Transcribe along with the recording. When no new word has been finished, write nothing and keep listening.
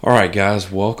All right,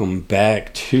 guys, welcome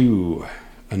back to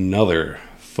another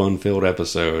fun-filled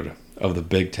episode of the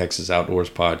Big Texas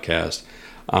Outdoors Podcast.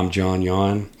 I'm John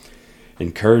Yon,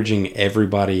 encouraging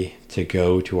everybody to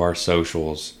go to our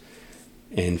socials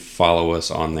and follow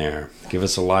us on there. Give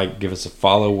us a like, give us a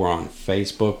follow. We're on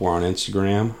Facebook, we're on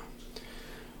Instagram.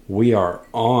 We are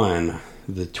on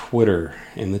the Twitter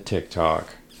and the TikTok.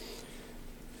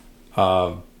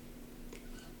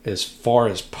 As far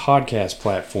as podcast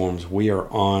platforms, we are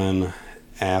on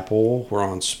Apple, we're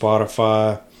on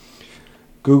Spotify,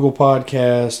 Google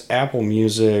Podcasts, Apple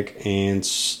Music, and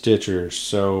Stitcher.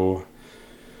 So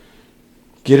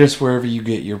get us wherever you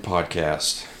get your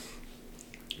podcast.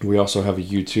 We also have a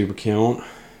YouTube account.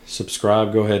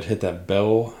 Subscribe, go ahead, hit that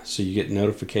bell so you get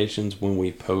notifications when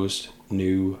we post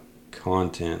new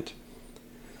content.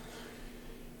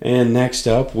 And next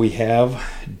up, we have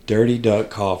Dirty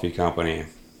Duck Coffee Company.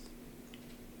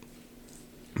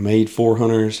 Made for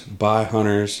hunters, by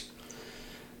hunters.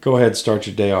 Go ahead and start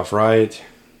your day off right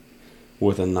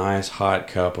with a nice hot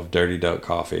cup of Dirty Duck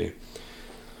coffee.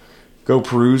 Go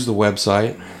peruse the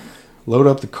website, load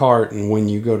up the cart, and when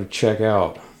you go to check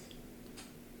out,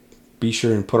 be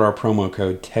sure and put our promo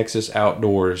code Texas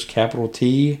Outdoors, capital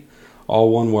T,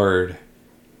 all one word.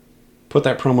 Put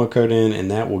that promo code in,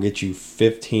 and that will get you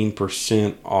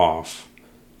 15% off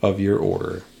of your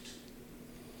order.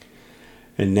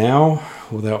 And now,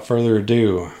 without further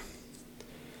ado,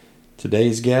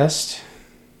 today's guest,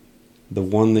 the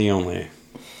one, the only,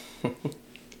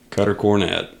 Cutter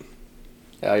Cornett.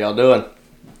 How y'all doing?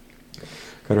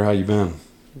 Cutter, how you been?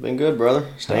 Been good, brother.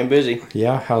 Staying busy.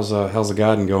 Yeah, how's the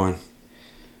garden going?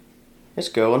 It's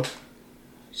going.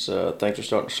 So things are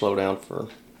starting to slow down for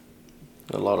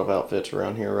a lot of outfits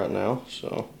around here right now.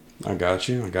 So I got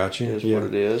you. it is Yeah. what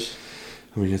it is.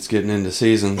 I mean, it's getting into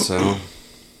season, so.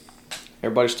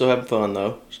 Everybody's still having fun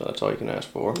though, so that's all you can ask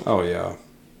for. Oh yeah.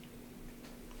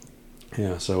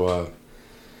 Yeah. So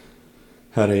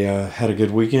had a good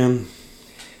weekend.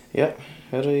 Yep,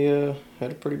 had a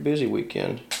pretty busy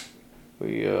weekend.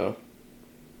 We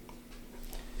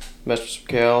messed with some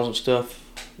cows and stuff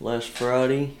last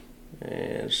Friday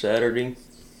and Saturday.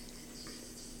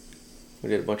 We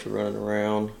did a bunch of running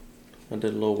around. I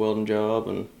did a little welding job,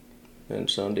 and then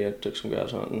Sunday I took some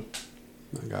guys hunting.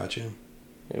 I got you.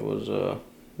 It was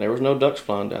there was no ducks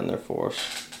flying down there for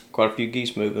us. Quite a few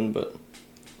geese moving, but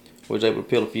we was able to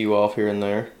peel a few off here and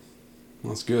there.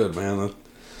 That's good, man.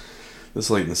 This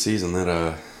late in the season,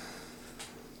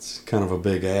 it's kind of a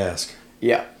big ask.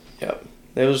 Yeah, yep.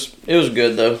 It was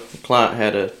good though. The client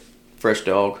had a fresh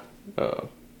dog.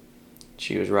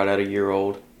 She was right at a year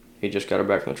old. He just got her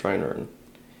back from the trainer, and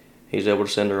he's able to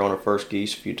send her on her first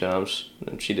geese a few times,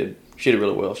 and she did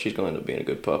really well. She's going to end up being a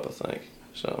good pup, I think.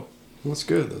 So. That's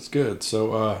good.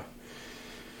 So,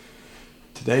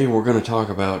 today we're going to talk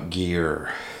about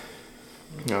gear.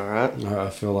 All right. I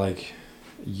feel like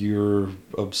you're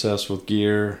obsessed with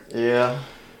gear. Yeah.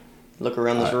 Look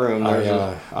around this room.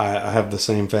 I have the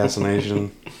same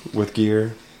fascination with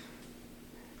gear.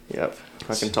 Yep.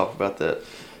 I can talk about that.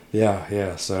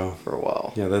 Yeah. So for a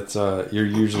while. Yeah, that's you're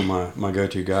usually my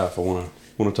go-to guy if I want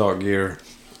to talk gear.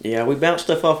 Yeah, we bounce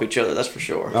stuff off each other. That's for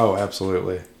sure. Oh,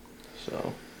 absolutely.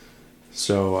 So,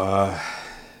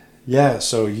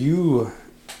 so you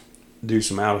do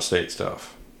some out-of-state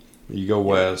stuff. You go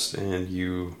west and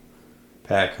you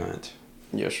pack hunt.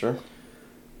 Yes, sir.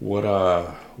 What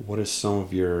are some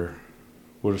of your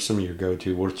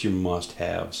go-to? What's your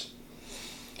must-haves?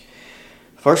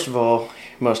 First of all,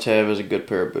 must-have is a good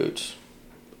pair of boots.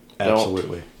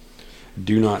 Absolutely.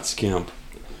 Do not skimp.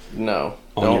 No.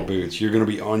 On your boots. You're going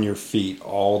to be on your feet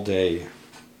all day.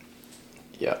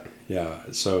 Yeah.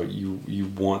 Yeah, so you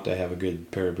want to have a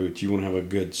good pair of boots. You want to have a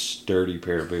good, sturdy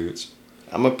pair of boots.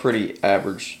 I'm a pretty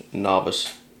average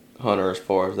novice hunter as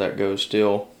far as that goes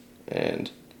still.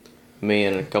 And me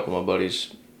and a couple of my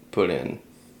buddies put in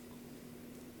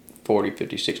 40,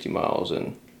 50, 60 miles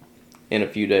in a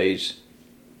few days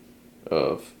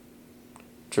of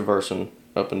traversing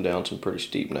up and down some pretty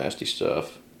steep, nasty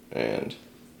stuff. And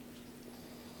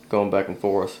going back and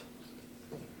forth.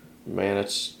 Man,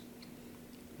 it's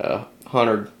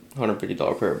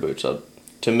 $150 pair of boots.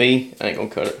 To me, I ain't gonna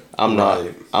cut it. I'm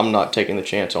not taking the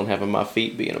chance on having my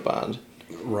feet be in a bind.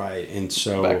 Right, and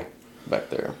so back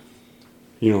there.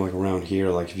 You know, like around here,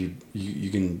 like if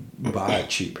you can buy a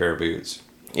cheap pair of boots.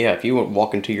 Yeah, if you went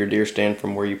walking to your deer stand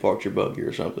from where you parked your buggy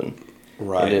or something.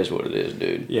 Right. It is what it is,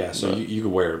 dude. Yeah, so you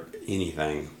could wear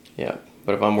anything. Yeah,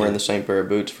 but if I'm wearing the same pair of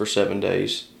boots for 7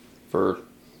 days for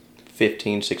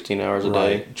 15, 16 hours a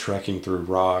day. Trekking through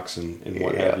rocks and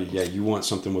what have you. Yeah, you want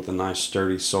something with a nice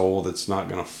sturdy sole that's not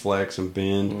going to flex and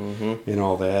bend and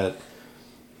all that,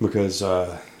 because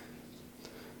it'll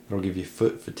give you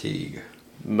foot fatigue.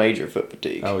 Major foot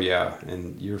fatigue. Oh yeah,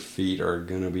 and your feet are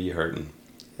going to be hurting.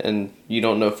 And you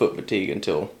don't know foot fatigue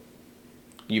until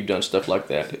you've done stuff like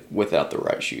that without the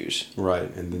right shoes.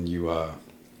 Right, and then you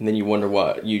wonder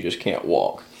why you just can't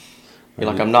walk. You're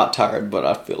like, I'm not tired, but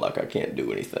I feel like I can't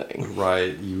do anything.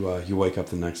 Right, you wake up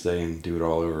the next day and do it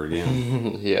all over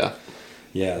again. Yeah.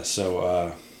 Yeah,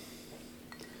 so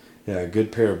a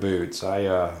good pair of boots.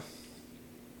 That,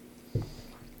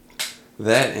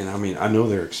 and I mean, I know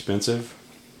they're expensive,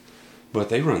 but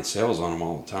they run sales on them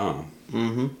all the time.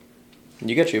 Mm-hmm.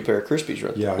 You got you a pair of Crispies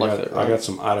right Yeah, like that, right? I got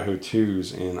some Idaho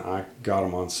 2s, and I got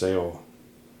them on sale.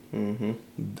 Mm-hmm.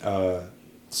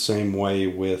 Same way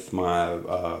with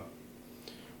my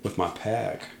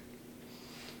pack.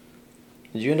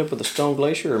 Did you end up with the Stone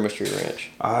Glacier or Mystery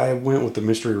Ranch? I went with the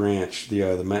Mystery Ranch,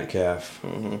 the Metcalf.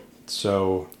 Mm-hmm.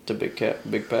 So it's a big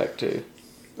pack too.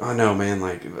 I know, man.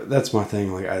 Like, that's my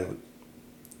thing. Like,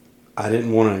 I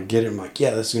didn't want to get it. I'm like,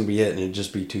 yeah, this is gonna be it, and it'd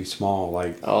just be too small.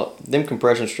 Like, oh, them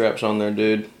compression straps on there,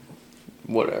 dude.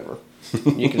 Whatever.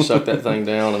 You can suck that thing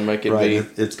down and make it be.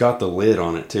 It's got the lid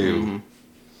on it too. Mm-hmm.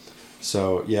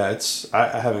 So yeah,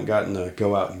 I haven't gotten to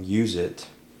go out and use it,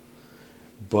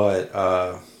 but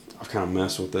I've kind of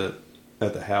messed with it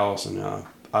at the house, and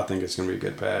I think it's gonna be a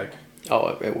good pack. Oh,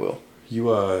 it will. You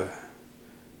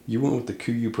went with the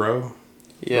Kuiu Pro?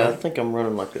 Yeah, right? I think I'm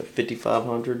running like a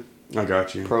 5500. I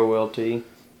got you. Pro LT.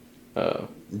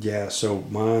 Yeah, so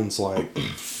mine's like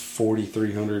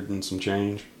 4300 and some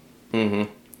change. Mm-hmm.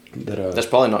 That's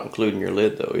probably not including your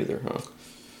lid though either, huh?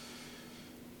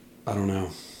 I don't know.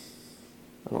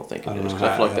 I don't think it is. Because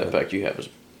I feel like that pack you have is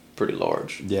pretty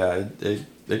large. Yeah, it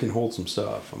can hold some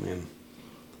stuff. I mean,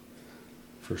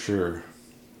 for sure.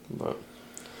 But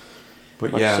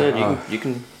like yeah, I said, you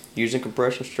can use the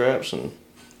compression straps and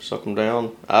suck them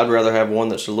down. I'd rather have one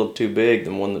that's a little too big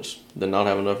than one than not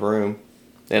have enough room.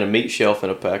 And a meat shelf in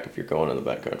a pack if you're going in the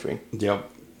backcountry. Yep.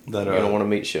 You're gonna want a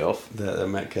meat shelf. That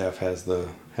Metcalf has the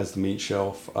meat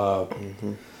shelf.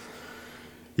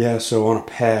 Yeah, so on a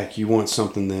pack, you want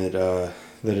something that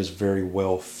is very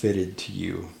well fitted to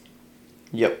you.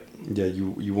 Yep. Yeah,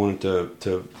 you want it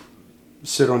to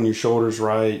sit on your shoulders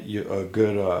right. A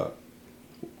good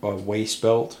waist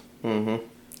belt. Mm-hmm.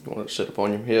 You want it to sit up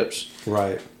on your hips.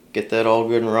 Right. Get that all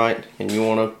good and right, and you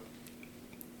want to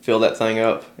fill that thing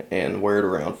up and wear it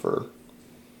around for.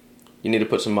 You need to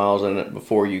put some miles in it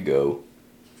before you go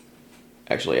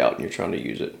actually out and you're trying to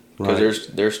use it. Because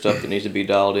there's stuff that needs to be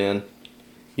dialed in.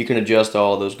 You can adjust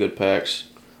all of those good packs.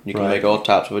 You can make all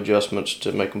types of adjustments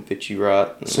to make them fit you right.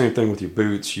 Same thing with your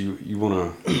boots. You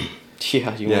want to.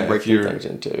 Yeah, you want to break your things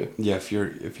in too. Yeah, if you're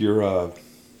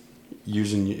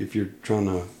trying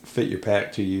to fit your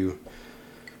pack to you,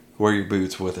 wear your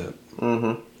boots with it.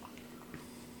 Mm-hmm.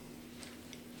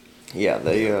 Yeah,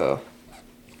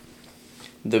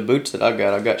 the boots that I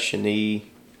got Chenille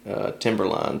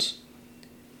Timberlines,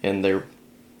 and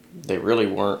they really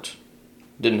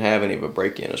didn't have any of a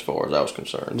break-in as far as I was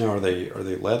concerned. Now, are they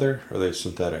leather or are they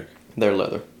synthetic? They're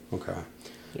leather. Okay.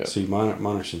 Yep. See, mine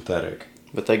are synthetic.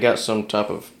 But they got some type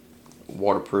of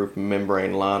waterproof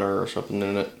membrane liner or something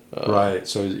in it. Right.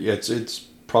 So it's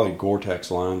probably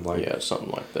Gore-Tex lined. Like, yeah,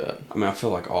 something like that. I mean, I feel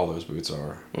like all those boots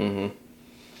are. Mm-hmm.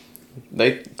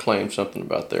 They claim something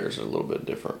about theirs a little bit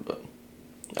different, but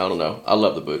I don't know. I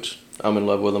love the boots. I'm in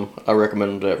love with them. I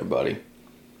recommend them to everybody.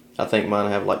 I think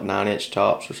mine have like 9-inch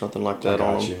tops or something like that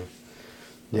on them.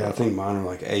 Yeah, I think mine are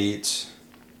like 8s,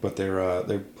 but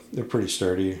they're pretty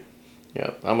sturdy.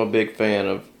 Yeah, I'm a big fan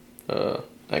of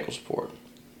ankle support.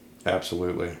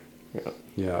 Absolutely. Yeah.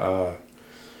 Yeah.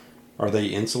 Are they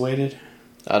insulated?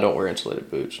 I don't wear insulated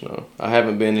boots. No, I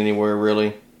haven't been anywhere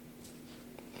really,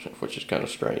 which is kind of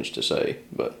strange to say,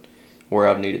 but where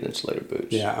I've needed insulated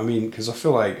boots. Yeah, I mean, because I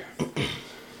feel like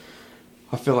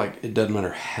it doesn't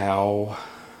matter how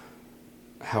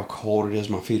cold it is,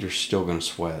 my feet are still going to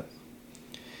sweat.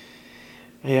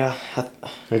 Yeah, I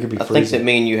think that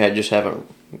me and you haven't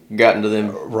gotten to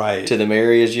them to them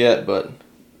areas yet, but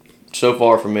so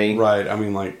far for me. Right, I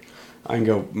mean, like, I can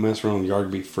go mess around in the yard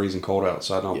and be freezing cold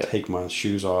outside, and I'll take my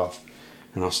shoes off,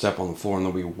 and I'll step on the floor, and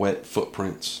there'll be wet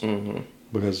footprints. Mm-hmm.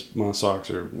 Because my socks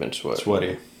are been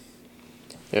sweaty.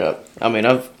 Yeah, I mean,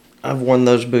 I've worn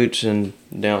those boots and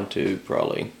down to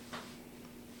probably,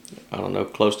 I don't know,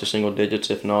 close to single digits,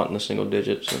 if not in the single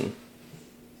digits,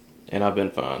 and I've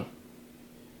been fine.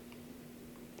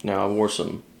 Now, I wore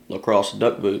some lacrosse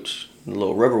duck boots, the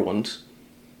little rubber ones,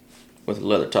 with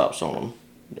leather tops on them,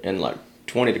 in like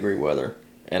 20-degree weather,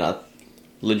 and I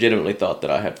legitimately thought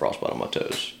that I had frostbite on my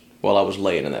toes while I was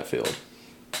laying in that field.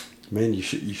 Man, you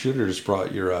should have just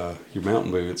brought your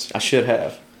mountain boots. I should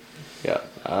have. Yeah,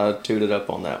 I tooted up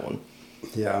on that one.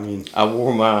 Yeah, I mean, I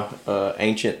wore my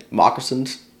ancient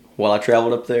moccasins while I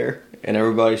traveled up there, and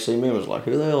everybody seen me and was like,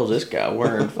 "Who the hell is this guy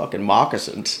wearing fucking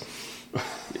moccasins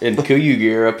and Kuyu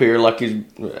gear up here? Like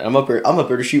I'm up here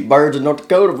to shoot birds in North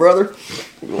Dakota, brother."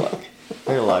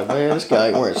 They're like, "Man, this guy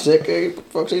ain't wearing sick. What the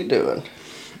fuck's he doing?"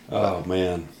 Oh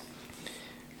man.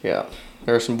 Yeah,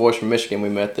 there were some boys from Michigan we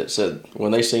met that said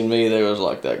when they seen me, they was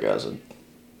like, "That guy's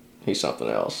he's something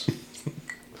else."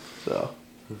 So.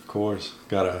 Of course,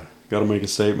 gotta make a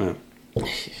statement.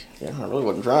 Yeah, I really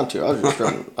wasn't trying to. I was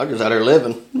just out here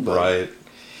living. But, right.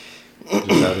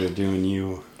 Just out here doing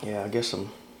you. Yeah, I guess I'm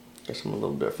a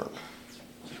little different.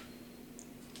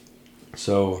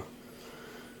 So,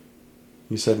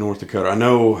 you said North Dakota. I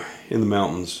know in the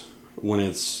mountains when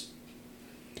it's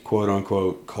quote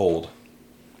unquote cold,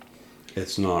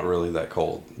 it's not really that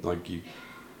cold. Like you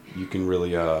can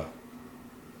really you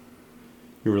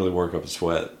really work up a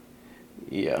sweat.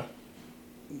 Yeah.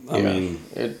 I mean,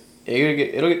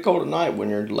 it'll get cold at night when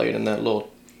you're laid in that little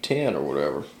tent or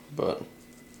whatever. But,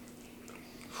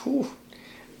 whew,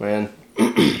 man,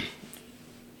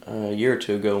 a year or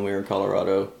two ago when we were in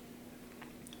Colorado,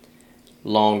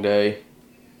 long day,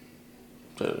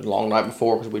 a long night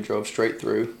before because we drove straight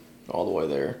through all the way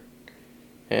there,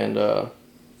 and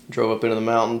drove up into the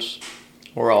mountains.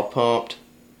 We're all pumped.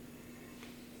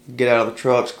 Get out of the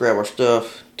trucks, grab our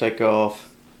stuff, take off.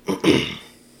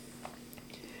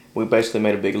 We basically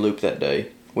made a big loop that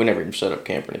day. We never even set up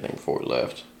camp or anything before we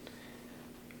left.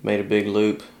 Made a big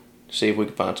loop, see if we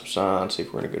could find some signs, see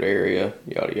if we're in a good area,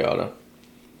 yada yada.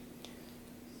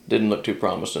 Didn't look too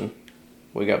promising.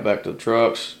 We got back to the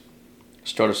trucks,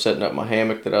 started setting up my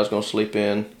hammock that I was going to sleep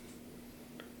in,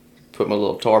 put my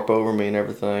little tarp over me and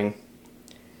everything.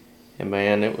 And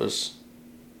man, it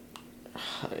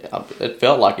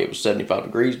felt like it was 75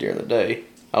 degrees during the day.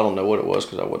 I don't know what it was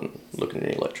because I wasn't looking at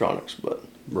any electronics, but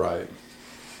right.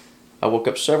 I woke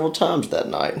up several times that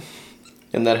night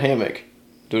in that hammock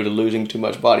due to losing too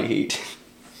much body heat.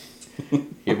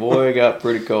 Your boy got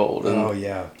pretty cold. And oh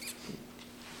yeah.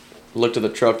 looked at the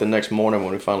truck the next morning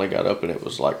when we finally got up, and it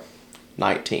was like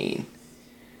 19.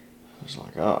 I was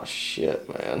like, oh shit,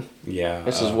 man. Yeah.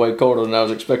 This is way colder than I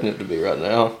was expecting it to be right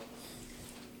now.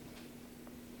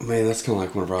 Man, that's kind of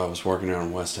like whenever I was working out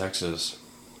in West Texas.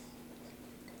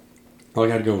 I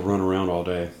got to go run around all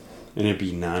day, and it'd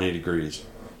be 90 degrees.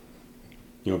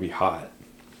 You know, it'd be hot.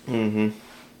 Mm-hmm.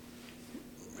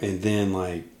 And then,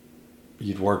 like,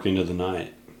 you'd work into the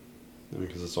night.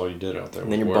 Because that's all you did out there.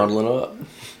 And then you're bundling up.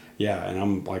 Yeah, and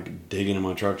I'm, like, digging in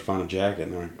my truck to find a jacket.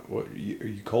 And they're like, "What? Are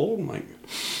you cold?" I'm like,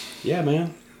 "Yeah,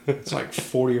 man. It's like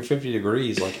 40 or 50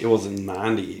 degrees. Like, it was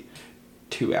 90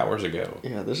 2 hours ago."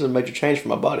 Yeah, this is a major change for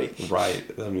my body. Right.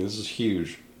 I mean, this is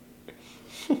huge.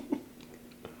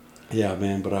 Yeah,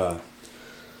 man, but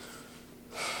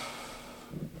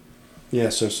yeah,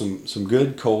 so some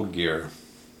good cold gear.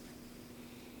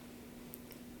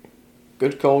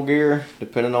 Good cold gear,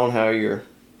 depending on how you're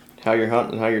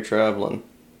hunting and how you're traveling.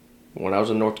 When I was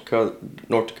in North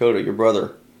Dakota, your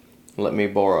brother let me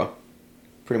borrow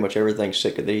pretty much everything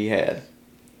sick that he had.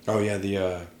 Oh yeah,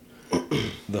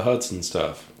 the Hudson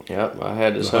stuff. Yep, I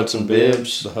had his Hudson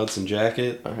bibs, the Hudson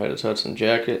jacket. I had his Hudson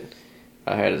jacket.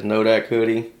 I had his Nodak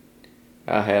hoodie.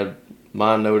 I had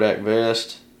my Nodak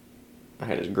vest. I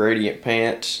had his gradient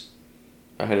pants.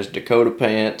 I had his Dakota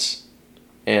pants.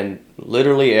 And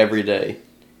literally every day,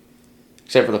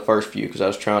 except for the first few, because I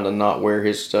was trying to not wear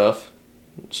his stuff.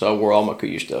 So I wore all my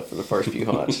Kuyu stuff for the first few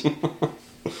hunts.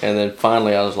 And then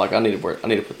finally I was like, I need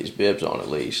to put these bibs on at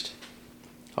least.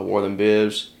 I wore them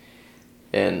bibs.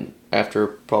 And after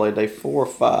probably day 4 or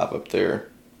 5 up there,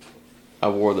 I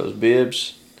wore those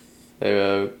bibs.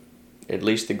 They at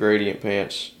least the gradient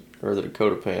pants, or the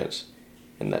Dakota pants,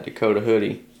 and that Dakota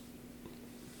hoodie,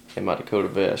 and my Dakota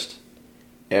vest,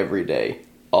 every day,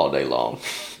 all day long.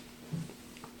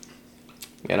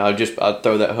 And I'd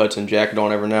throw that Hudson jacket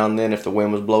on every now and then if the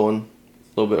wind was blowing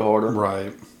a little bit harder.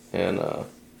 Right. And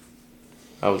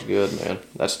I was good, man.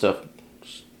 That stuff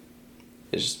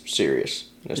is serious.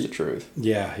 That's the truth.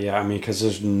 Yeah. I mean, because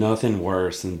there's nothing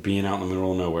worse than being out in the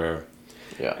middle of nowhere.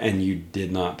 Yeah. And you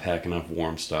did not pack enough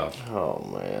warm stuff. Oh,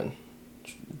 man.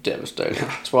 It's devastating.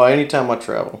 That's why anytime I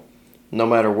travel, no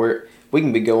matter where, we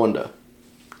can be going to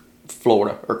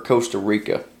Florida or Costa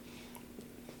Rica.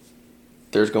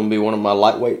 There's going to be one of my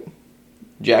lightweight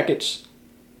jackets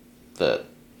that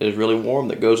is really warm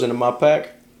that goes into my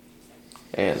pack.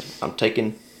 And I'm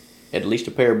taking at least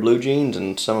a pair of blue jeans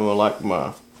and some of them like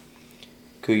my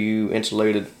KUIU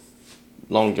insulated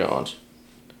long johns.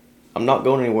 I'm not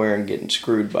going anywhere and getting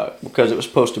screwed by because it was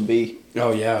supposed to be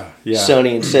Oh yeah.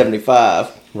 sunny and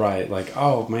 75. Right. Like,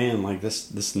 oh man, like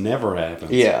this never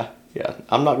happens. Yeah.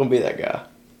 I'm not going to be that guy.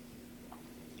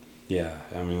 Yeah.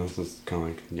 I mean, this is kind of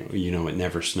like it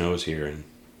never snows here, and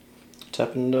It's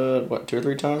happened 2 or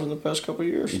 3 times in the past couple of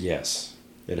years. yes,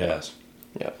 it has.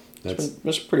 Yeah. That's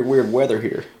It's pretty weird weather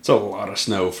here. it's a lot of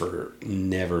snow for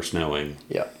never snowing.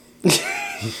 Yeah.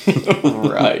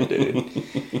 Right, dude.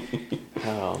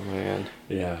 Oh man.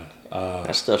 Yeah.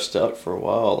 That stuff stuck for a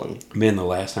while, and Man, the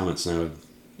last time it snowed,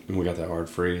 and we got that hard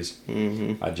freeze,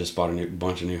 mm-hmm. I just bought a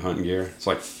bunch of new hunting gear. It's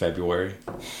like February.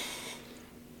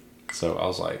 So I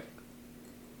was like,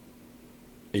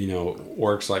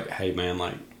 work's like, hey man,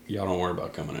 like, y'all don't worry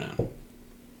about coming in.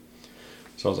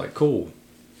 So I was like, cool.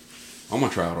 I'm going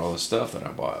to try out all the stuff that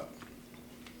I bought.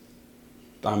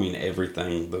 I mean,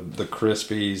 everything. The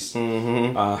Crispies.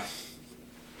 Mm-hmm.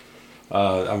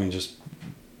 I mean, just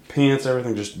pants,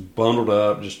 everything, just bundled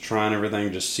up, just trying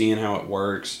everything, just seeing how it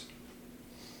works.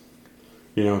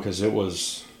 Because it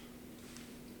was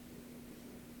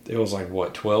like,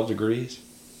 what, 12 degrees?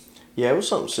 Yeah, it was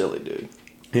something silly, dude.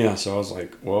 Yeah, so I was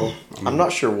like, well... I'm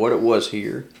not sure what it was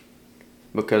here,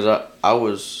 because I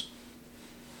was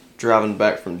driving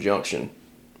back from Junction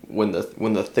when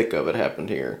the thick of it happened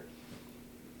here.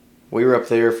 We were up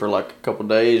there for like a couple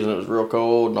days, and it was real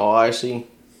cold and all icy,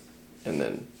 and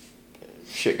then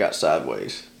shit got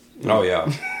sideways. Oh,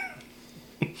 yeah.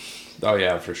 Oh,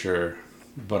 yeah, for sure.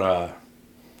 But,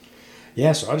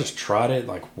 yeah, so I just tried it,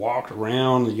 like, walked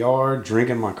around the yard,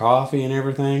 drinking my coffee and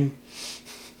everything.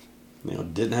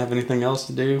 Didn't have anything else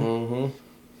to do. Mm-hmm.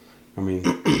 I mean,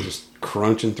 just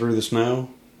crunching through the snow.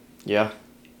 Yeah.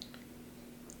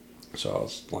 So I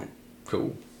was like,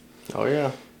 cool. Oh,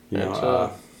 yeah.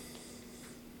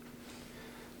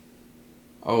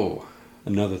 Oh,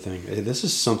 another thing. This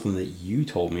is something that you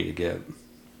told me to get.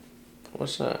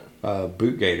 What's that?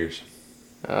 Boot gaiters.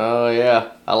 Oh,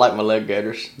 yeah. I like my leg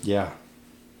gaiters. Yeah.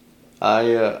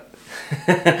 It's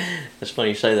funny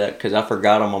you say that, because I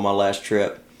forgot them on my last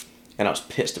trip. And I was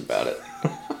pissed about it.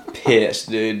 Pissed,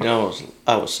 dude.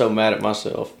 I was so mad at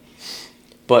myself.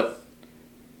 But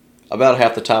about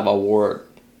half the time I wore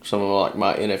some of like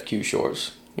my NFQ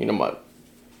shorts. Right.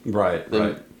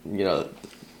 The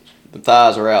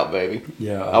thighs are out, baby.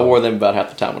 Yeah. I wore them about half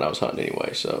the time when I was hunting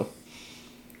anyway, so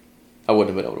I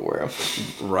wouldn't have been able to wear them.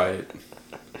 Right.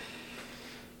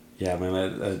 Yeah,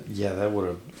 man. That would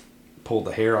have pulled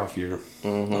the hair off your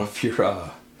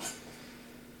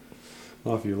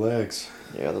off your legs.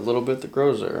 Yeah, the little bit that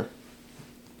grows there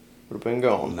would have been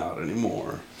gone. Not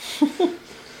anymore.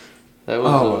 That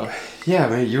was. Yeah,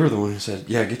 man. You were the one who said,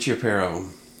 "Yeah, get you a pair of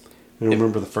them." And I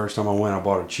remember the first time I went, I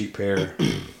bought a cheap pair,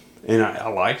 and I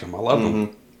liked them. I loved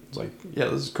them. It's like, yeah,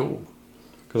 this is cool.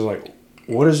 Because like,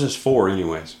 what is this for,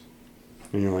 anyways?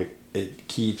 And you're like, it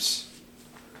keeps,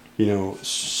 your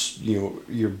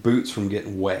boots from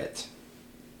getting wet.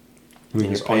 I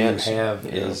mean, all you have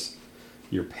is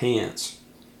your pants,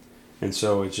 and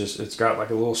so it's got like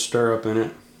a little stirrup in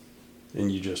it,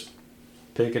 and you just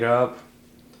pick it up,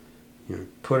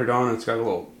 put it on. It's got a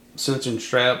little cinching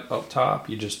strap up top.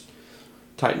 You just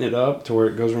tighten it up to where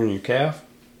it goes around your calf,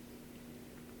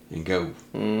 and go.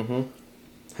 Mm-hmm.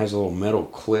 Has a little metal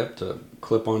clip to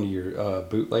clip onto your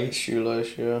bootlace.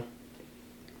 Shoelace, yeah.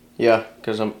 Yeah,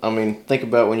 because think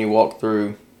about when you walk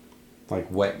through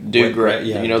like wet dew grass.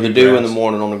 Yeah, the dew in the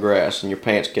morning on the grass, and your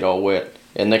pants get all wet,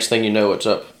 and next thing you know, it's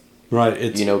up. Right.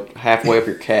 It's halfway up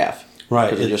your calf.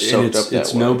 Right. It just soaked up that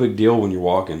it's way. no big deal when you're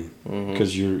walking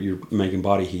because you're making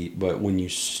body heat, but when you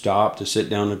stop to sit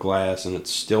down in the glass and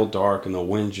it's still dark and the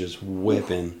wind's just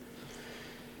whipping.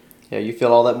 Yeah, you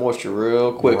feel all that moisture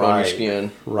real quick on your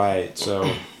skin. Right.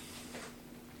 So.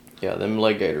 Yeah, them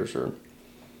leg gaiters are.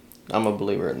 I'm a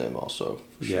believer in them also.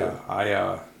 For yeah,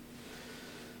 sure.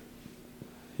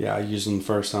 I used them the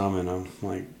first time, and I'm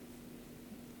like,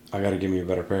 I got to give me a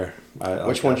better pair.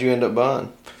 Which ones you end up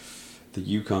buying? The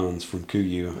Yukons from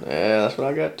KUIU. Yeah, that's what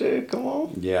I got too. Come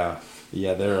on. Yeah,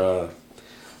 they're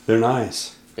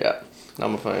nice. Yeah,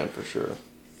 I'm a fan for sure.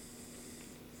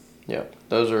 Yeah,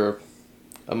 those are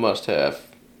a must-have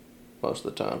most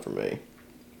of the time for me.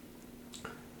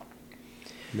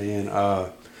 Man,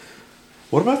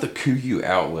 what about the KUIU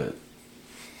outlet?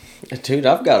 Dude,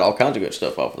 I've got all kinds of good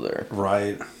stuff off of there.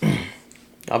 Right.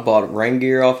 I bought rain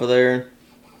gear off of there.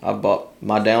 I bought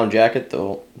my down jacket,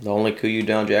 the only KUIU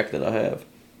down jacket that I have,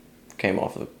 came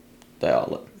off of the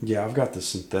outlet. Yeah, I've got the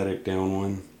synthetic down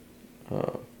one.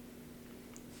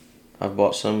 I've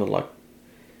bought some of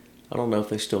I don't know if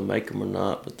they still make them or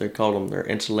not, but they call them their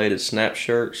insulated snap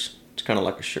shirts. It's kind of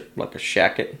like a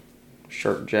shacket,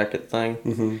 shirt jacket thing.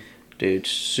 Mm-hmm. Dude,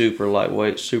 super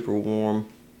lightweight, super warm.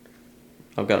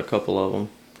 I've got a couple of them.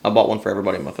 I bought one for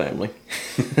everybody in my family.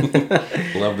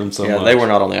 Loved them so much. Yeah, they were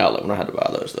not on the outlet when I had to buy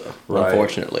those, though,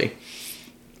 unfortunately.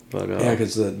 But yeah,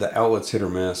 because the outlet's hit or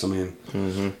miss. I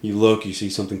mean, you look, you see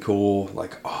something cool,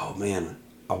 like, oh, man,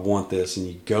 I want this. And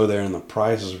you go there and the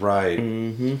price is right,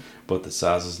 but the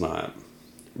size is not.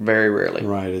 Very rarely.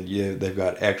 Right. Yeah, they've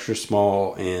got extra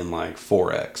small and like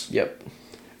 4X. Yep.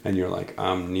 And you're like,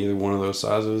 I'm neither one of those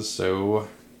sizes, so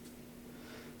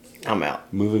I'm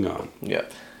out. Moving on.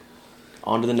 Yep.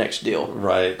 On to the next deal.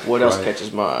 Right. What else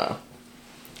catches my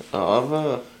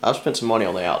eye? I've spent some money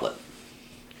on the outlet.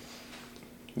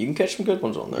 You can catch some good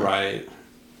ones on there. Right.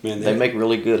 Man, they make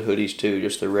really good hoodies too.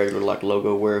 Just the regular like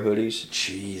logo wear hoodies.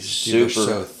 Jeez, super dude,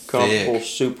 so comfortable, thick.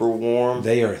 super warm.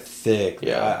 They are thick.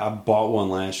 Yeah. I bought one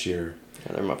last year.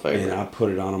 Yeah, they're my favorite. And I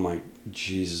put it on. I'm like,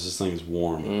 Jesus, this thing's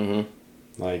warm.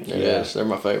 Mm-hmm. Like, yes, they're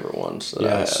my favorite ones. That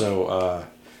I have. So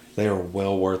they are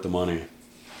well worth the money.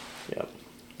 Yep.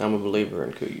 I'm a believer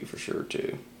in Kuiu for sure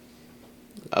too.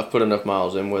 I've put enough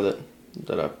miles in with it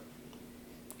that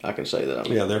I can say that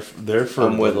I'm. Yeah, they're for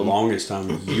the longest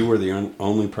time. You were the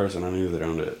only person I knew that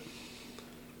owned it.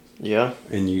 Yeah.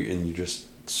 And you just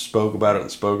spoke about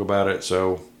it.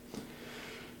 So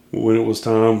when it was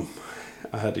time,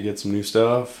 I had to get some new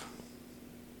stuff.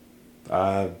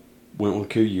 I went with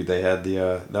Kuiu. They had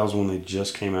that was when they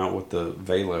just came out with the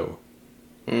Velo.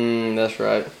 That's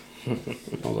right. I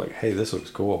was like, hey, this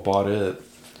looks cool. I bought it.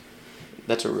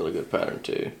 That's a really good pattern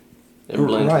too. It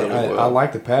blends right. really well. I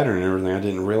like the pattern and everything. I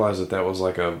didn't realize that was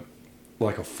like a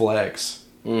flex.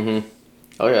 Mm-hmm.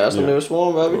 Oh yeah, that's the newest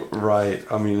one, baby. Right.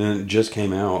 I mean, it just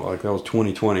came out. Like that was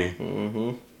 2020.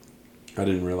 Mm-hmm. I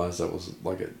didn't realize that was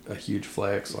like a huge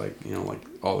flex. Like, you know, like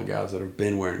all the guys that have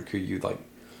been wearing Kuiu, like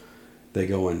they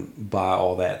go and buy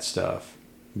all that stuff,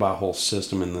 buy a whole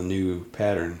system in the new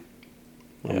pattern.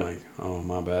 I'm like, oh,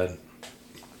 my bad.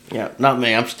 Yeah, not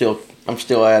me. I'm still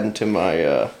adding to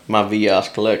my my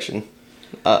Vios collection.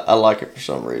 I like it for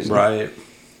some reason. Right.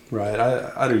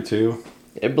 I do too.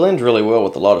 It blends really well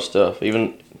with a lot of stuff.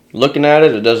 Even looking at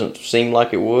it, it doesn't seem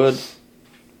like it would,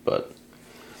 but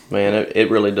man,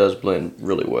 it really does blend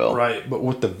really well. Right, but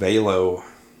with the Velo,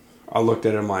 I looked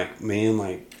at it, I'm like, man,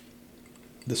 like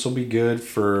this will be good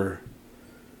for,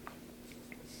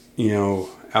 you know,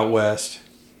 out west.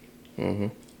 Mm-hmm.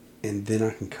 And then I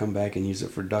can come back and use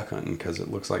it for duck hunting because it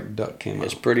looks like duck camo.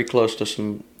 It's pretty close to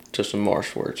some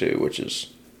marsh wear too, which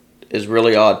is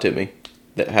really odd to me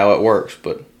that how it works.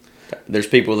 But there's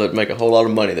people that make a whole lot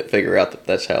of money that figure out that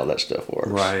that's how that stuff works.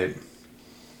 Right.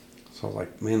 So I was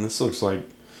like, man, this looks like,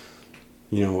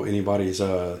 you know, anybody's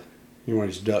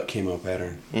duck camo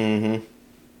pattern.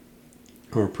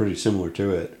 Mm-hmm. Or pretty similar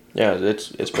to it. Yeah, it's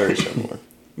very similar.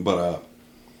 But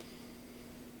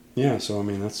yeah. So I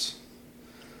mean, that's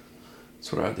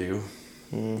what I do.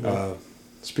 Mm-hmm.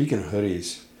 Speaking of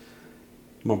hoodies,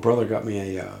 my brother got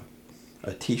me a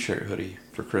t-shirt hoodie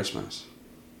for Christmas.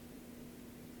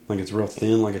 Like it's real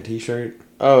thin, like a t-shirt.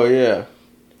 Oh yeah.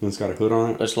 And it's got a hood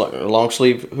on it. It's like a long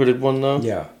sleeve hooded one though.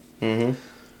 Yeah. Mm-hmm.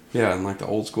 Yeah, and like the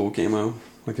old school camo,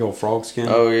 like the old frog skin.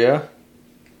 Oh yeah.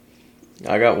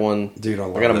 I got one. Dude,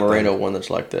 I got a merino one that's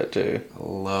like that too. I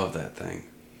love that thing.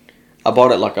 I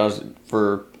bought it like I was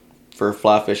for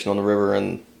fly fishing on the river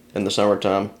in the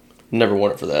summertime. Never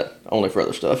wore it for that. Only for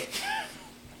other stuff.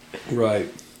 Right.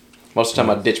 Most of the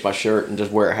time I ditch my shirt and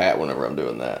just wear a hat whenever I'm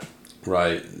doing that.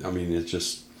 Right. I mean, it's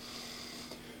just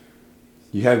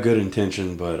you have good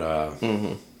intention, but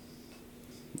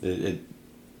it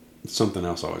something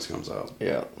else always comes out.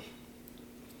 Yeah.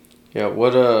 Yeah.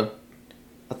 What?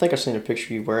 I think I seen a picture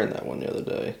of you wearing that one the other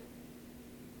day.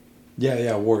 Yeah.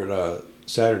 I wore it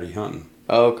Saturday hunting.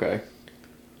 Oh, okay.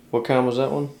 What kind was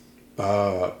that one?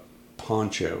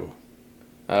 Poncho.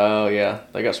 Oh yeah,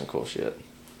 they got some cool shit.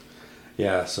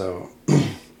 Yeah, so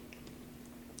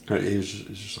he was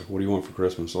just like, "What do you want for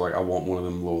Christmas?" So like, I want one of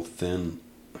them little thin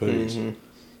hoodies. Mm-hmm.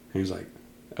 He was like,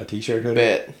 "A t-shirt hoodie?"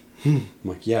 Bet. I'm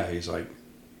like, "Yeah." He's like,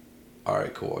 "All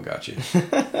right, cool, I got you."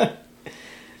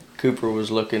 Cooper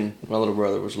was looking. My little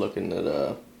brother was looking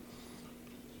at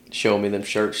showing me them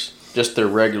shirts, just their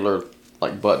regular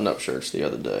like button-up shirts the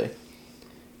other day.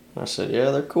 I said,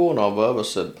 "Yeah, they're cool and all, bub." I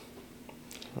said,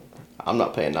 "I'm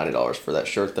not paying $90 for that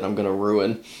shirt that I'm gonna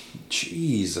ruin."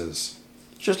 Jesus.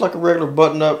 It's just like a regular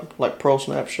button-up, like Pro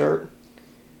Snap shirt.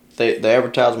 They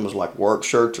advertise them as like work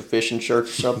shirts or fishing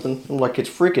shirts or something. I'm like, it's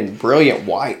freaking brilliant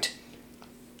white.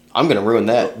 I'm gonna ruin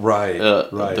that. Right.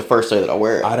 Right. The first day that I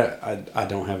wear it. I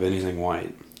don't have anything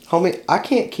white. Homie, I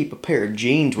can't keep a pair of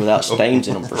jeans without stains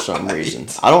in them for some reason.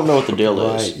 I don't know what the deal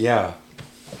is. Right, yeah.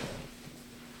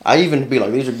 I even be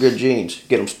like, these are good jeans.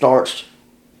 Get them starched.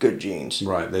 Good jeans.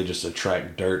 Right, they just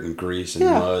attract dirt and grease and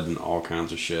mud and all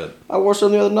kinds of shit. I wore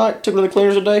some the other night, took them to the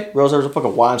cleaners today, realized there was a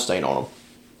fucking wine stain on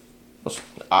them.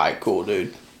 Alright, cool,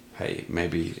 dude. Hey,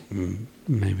 maybe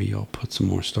y'all put some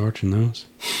more starch in those.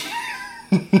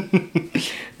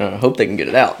 I hope they can get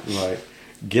it out. Right.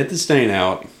 Get the stain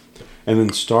out, and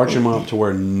then starch them up to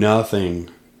where nothing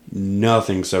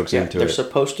soaks into they're it.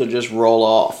 supposed to just roll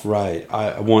off. Right.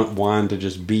 I want wine to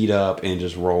just beat up and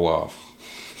just roll off.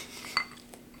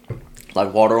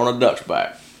 Like water on a duck's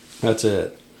back. That's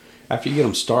it. After you get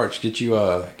them starched, get you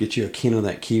a can of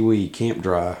that Kiwi Camp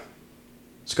Dry.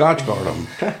 Scotch guard them.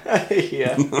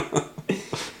 Yeah.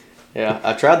 Yeah,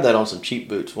 I tried that on some cheap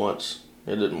boots once.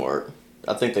 It didn't work.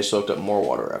 I think they soaked up more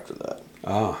water after that.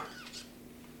 Ah.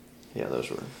 Yeah, those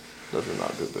were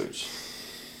not good boots.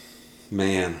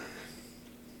 Man.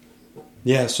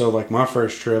 Yeah, so like my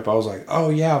first trip, I was like, oh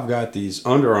yeah, I've got these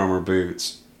Under Armour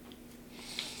boots.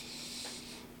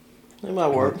 They might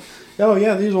work. Oh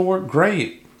yeah, these will work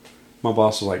great. My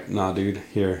boss was like, nah dude,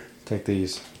 here, take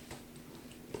these.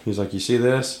 He's like, you see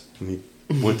this? And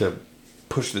he went to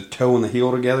push the toe and the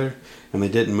heel together and they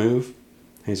didn't move.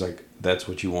 He's like, that's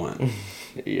what you want.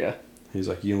 Yeah. He's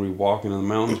like, you gonna be walking in the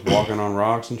mountains, walking on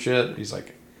rocks and shit? He's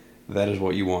like, that is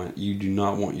what you want. You do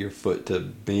not want your foot to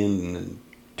bend and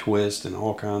twist and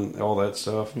all that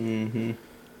stuff. Mm-hmm.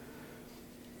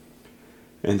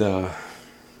 And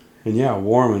yeah, I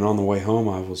wore them, and on the way home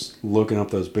I was looking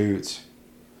up those boots.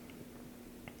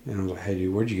 And I was like, hey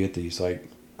dude, where'd you get these? Like,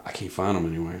 I can't find them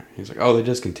anywhere. He's like, oh, they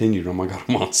discontinued them. I got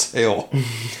them on sale.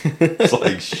 It's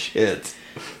like, shit.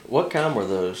 What kind were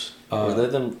those? Were they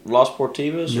them Las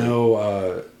Portivas?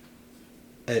 No,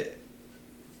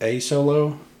 A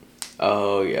Solo.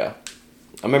 Oh, yeah.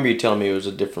 I remember you telling me it was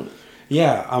a different...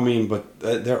 Yeah, I mean, but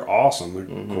they're awesome. They're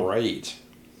great.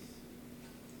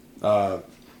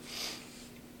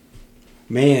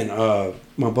 Man,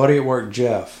 my buddy at work,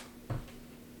 Jeff,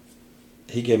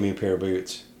 he gave me a pair of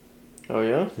boots. Oh,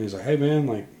 yeah? And he's like, hey, man,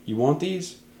 like, you want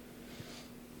these?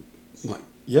 I'm like,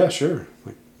 yeah, sure.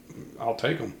 Like, I'll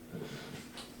take them.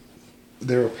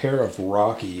 They're a pair of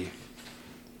Rocky.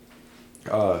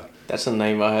 That's a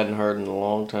name I hadn't heard in a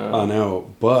long time. I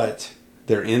know, but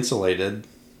they're insulated.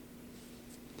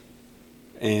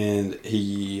 And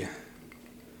he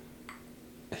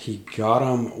got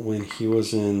them when he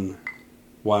was in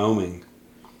Wyoming.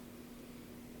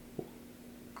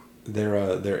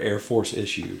 They're Air Force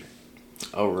issued.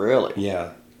 Oh, really?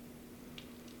 Yeah.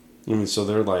 I mean, so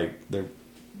they're like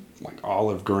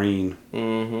olive green.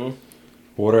 Mm-hmm.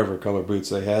 Whatever color boots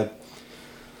they had.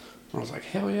 I was like,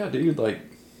 hell yeah, dude! Like,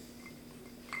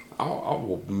 I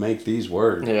will make these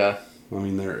work. Yeah. I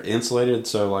mean, they're insulated,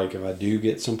 so like if I do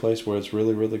get someplace where it's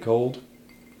really, really cold,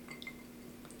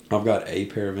 I've got a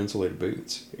pair of insulated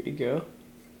boots. There you go.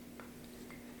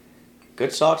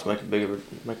 Good socks make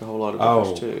a whole lot of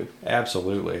difference too.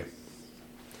 Absolutely.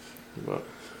 But,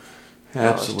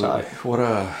 Absolutely.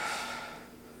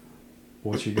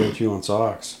 What's your go-to on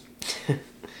socks?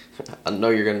 I know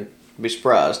you're gonna be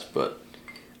surprised, but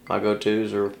my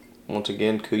go-tos are once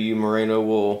again Kuiu Merino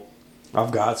wool.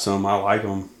 I've got some. I like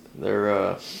them.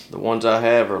 They're the ones I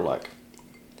have are like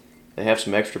they have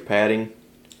some extra padding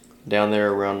down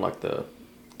there around like the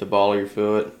ball of your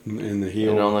foot in the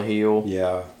heel and on the heel.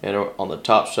 Yeah. And on the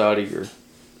top side of your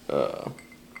I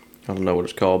don't know what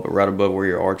it's called, but right above where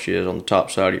your arch is on the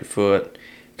top side of your foot,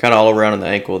 kind of all around in the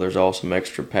ankle, there's all some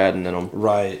extra padding in them.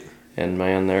 Right. And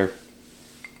man, they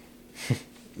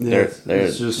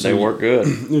so work good.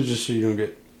 It's just so you don't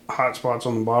get hot spots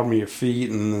on the bottom of your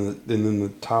feet, and then the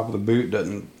top of the boot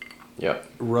doesn't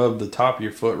rub the top of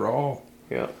your foot raw.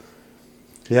 Yeah.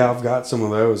 Yeah, I've got some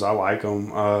of those. I like them.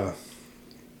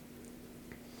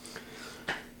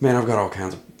 Man, I've got all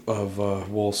kinds of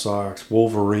wool socks,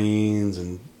 Wolverines,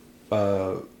 and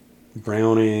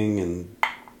Browning, and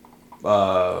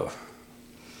what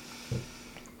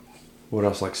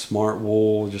else? Like Smart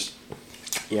Wool. Just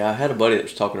yeah, I had a buddy that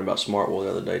was talking about Smart Wool the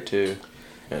other day too,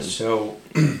 and so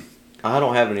I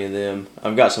don't have any of them.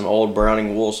 I've got some old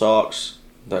Browning wool socks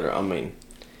that are, I mean,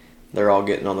 they're all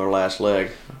getting on their last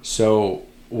leg. So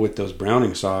with those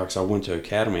Browning socks, I went to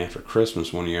Academy after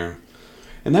Christmas one year.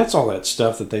 And that's all that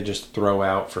stuff that they just throw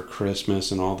out for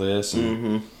Christmas and all this.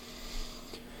 And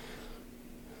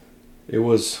it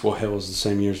was the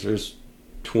same year. It was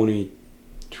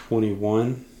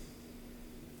 2021.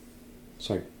 It's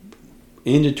like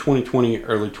end of 2020,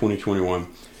 early 2021.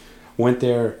 Went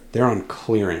there. They're on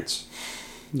clearance.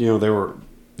 You know,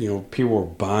 people were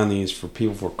buying these for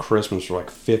people for Christmas for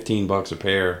like $15 a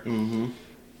pair. Mm-hmm.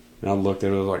 And I looked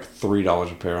at it, it was like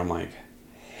 $3 a pair. I'm like,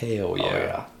 hell yeah. Oh,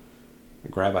 yeah.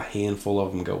 Grab a handful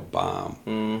of them, go buy them.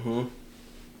 Mm-hmm.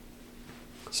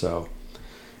 So,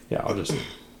 yeah, I'll just,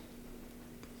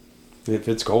 if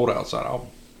it's cold outside,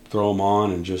 I'll throw them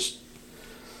on and just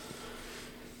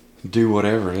do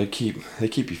whatever. They keep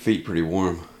your feet pretty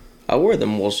warm. I wear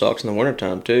them wool socks in the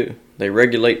wintertime, too. They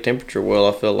regulate temperature well,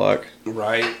 I feel like.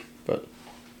 Right. But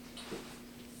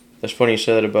that's funny you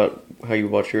said about how you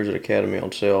bought yours at Academy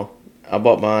on sale. I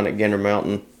bought mine at Gander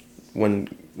Mountain when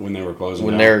they were closing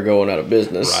when down. they were going out of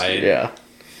business. Right. Yeah.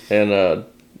 And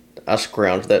I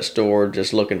scrounged that store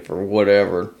just looking for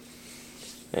whatever.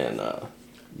 And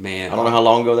man, I don't know how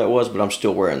long ago that was, but I'm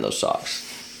still wearing those socks.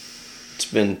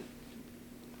 It's been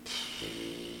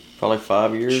probably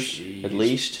 5 years at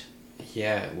least.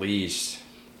 Yeah, at least.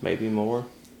 Maybe more.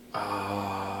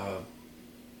 I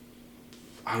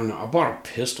don't know. I bought a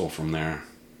pistol from there.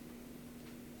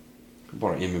 I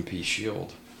bought an M&P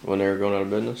Shield. When they were going out of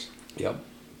business? Yep.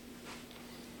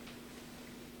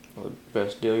 Well, the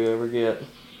best deal you ever get.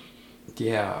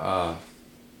 Yeah,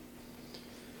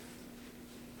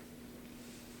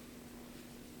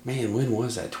 man, when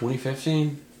was that?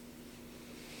 2015?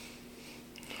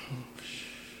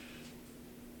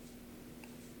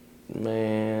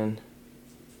 Man,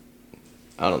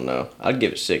 I don't know. I'd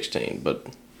give it 16, but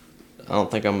I don't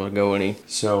think I'm going to go any.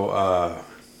 So,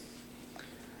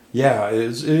 yeah, it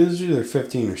was either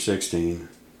 15 or 16.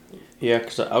 Yeah,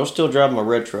 because I was still driving my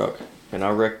red truck, and I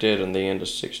wrecked it in the end of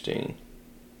 16.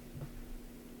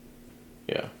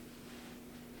 Yeah.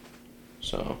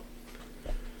 So,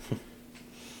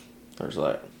 there's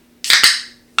that.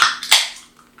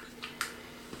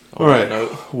 All right,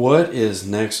 what is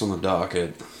next on the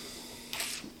docket?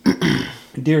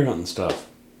 Deer hunting stuff.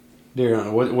 Deer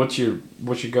hunting. What's your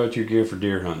go-to gear for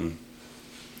deer hunting?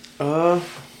 I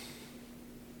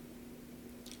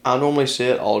normally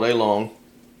sit all day long.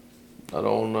 I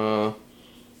don't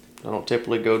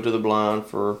typically go to the blind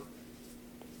for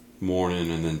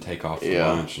morning and then take off for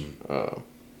lunch. And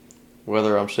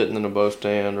whether I'm sitting in a bow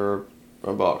stand or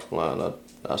a box blind,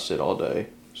 I sit all day.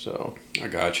 So I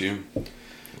got you.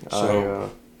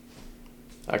 So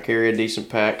I carry a decent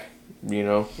pack,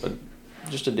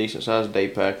 just a decent sized day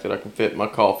pack that I can fit my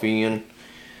coffee in.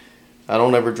 I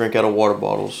don't ever drink out of water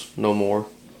bottles no more.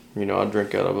 I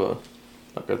drink out of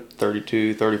a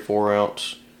 32, 34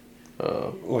 ounce like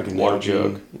a water Nalgene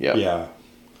jug. Yeah. Yeah.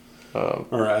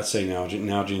 Or I'd say Nalgene.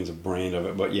 Nalgene's a brand of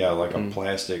it, but yeah, like a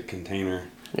plastic container.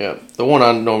 Yeah. The one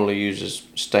I normally use is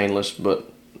stainless,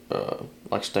 but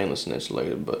like stainless and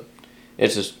insulated, but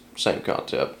it's the same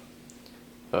concept.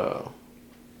 That's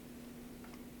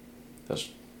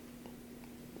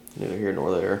neither here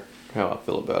nor there how I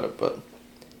feel about it, but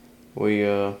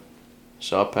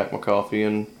so I pack my coffee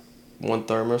in one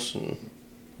thermos and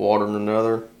water in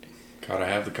another. Gotta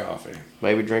have the coffee.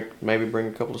 Maybe bring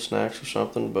a couple of snacks or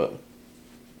something,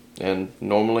 and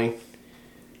normally,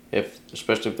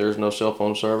 especially if there's no cell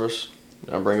phone service,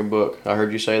 I bring a book. I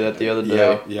heard you say that the other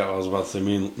day. Yeah, I was about to say,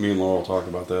 me and Laurel talked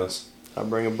about this. I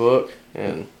bring a book,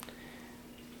 and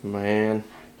man,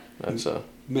 that's a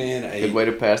good way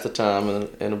to pass the time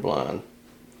in a blind.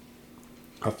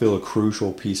 I feel a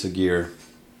crucial piece of gear,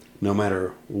 no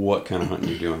matter what kind of hunting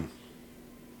you're doing.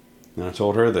 And I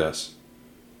told her this.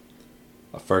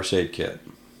 A first aid kit.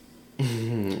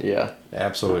 Yeah.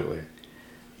 Absolutely.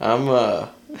 I'm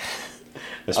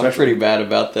pretty bad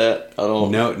about that. I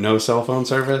don't. No cell phone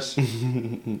service.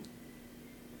 You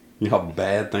know how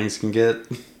bad things can get.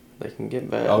 They can get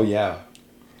bad. Oh yeah.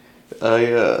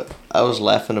 I was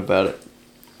laughing about it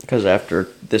because after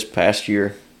this past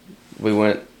year, we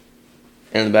went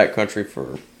in the backcountry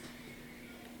for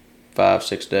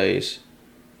 5-6 days,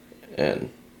 and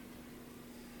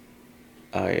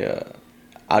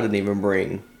I didn't even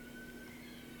bring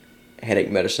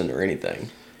headache medicine or anything.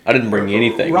 I didn't bring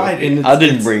anything. Right, and I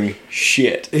didn't bring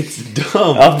shit. It's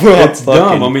dumb. I brought it's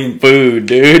dumb. I mean, food,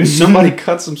 dude. Somebody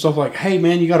cuts themselves like, "Hey,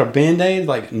 man, you got a Band-Aid?"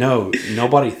 Like, no,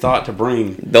 nobody thought to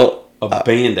bring a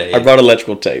Band-Aid. I brought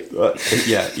electrical tape.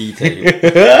 Yeah, E-tape.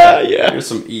 Yeah. Here's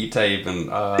some E-tape,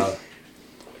 and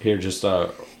here, just I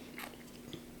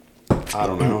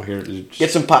don't know. Here, just, get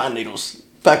some pine needles.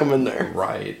 Pack them in there.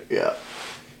 Right. Yeah.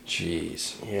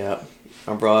 Jeez. Yeah.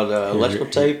 I brought electrical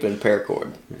tape and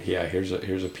paracord. Yeah, here's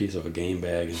a piece of a game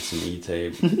bag and some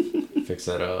E-tape. Fix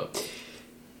that up.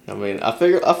 I mean, I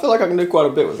feel like I can do quite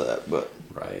a bit with that, but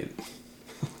right.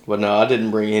 But no, I didn't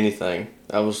bring anything.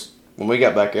 When we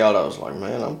got back out, I was like,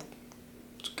 man,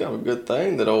 it's kind of a good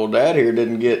thing that old Dad here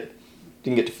didn't get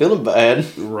to feeling bad.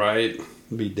 Right.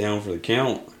 be down for the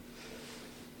count.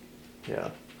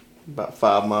 Yeah, about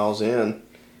 5 miles in,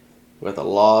 with a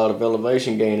lot of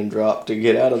elevation gain and drop to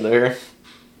get out of there.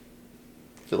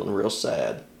 Feeling real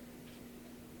sad.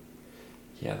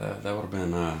 Yeah, that would have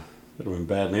been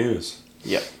bad news.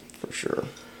 Yep, for sure.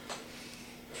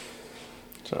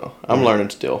 So I'm learning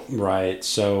still. Right.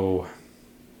 So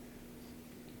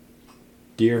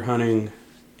deer hunting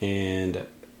and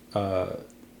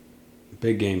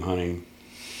big game hunting,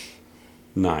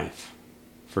 knife,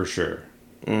 for sure.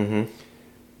 Mm-hmm.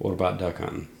 What about duck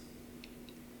hunting?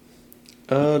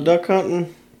 Duck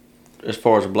hunting, as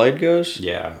far as the blade goes.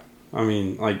 Yeah, I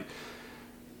mean, like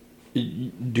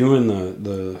doing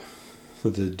the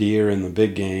deer and the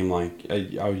big game. Like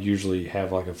I would usually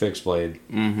have like a fixed blade.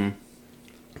 Mm-hmm.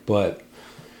 But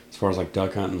as far as like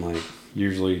duck hunting, like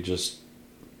usually just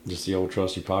the old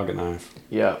trusty pocket knife.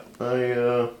 Yeah,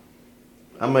 I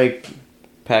may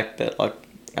pack that like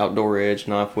outdoor edge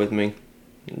knife with me,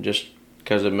 just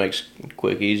because it makes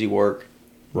quick, easy work.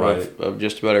 Right. Of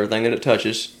just about everything that it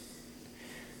touches.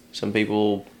 Some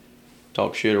people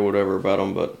talk shit or whatever about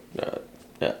them, but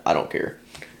I don't care.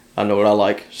 I know what I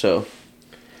like, so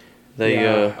they're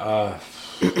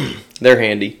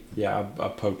handy. Yeah, I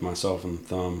poked myself in the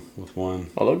thumb with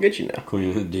one. Oh, they'll get you now.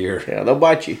 Cleaning a deer. Yeah, they'll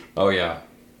bite you. Oh yeah.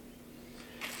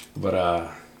 But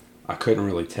I couldn't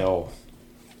really tell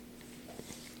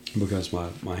because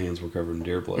my hands were covered in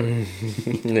deer blood.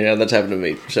 Yeah, that's happened to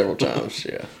me several times.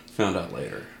 Yeah. Found out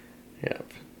later. Yeah.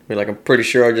 Be like, I'm pretty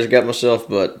sure I just got myself,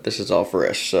 but this is all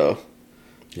fresh, so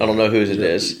yeah. I don't know whose it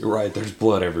is. Right, there's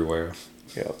blood everywhere.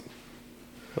 Yeah.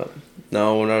 But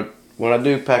no, when I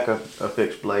do pack a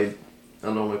fixed blade,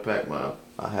 I normally pack my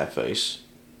half face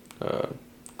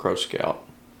Crow Scout.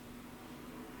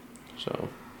 So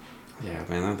yeah,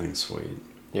 man, that thing's sweet.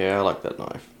 yeah, I like that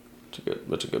knife. It's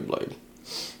a good blade.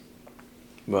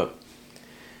 But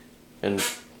and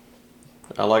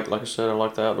I like I said, I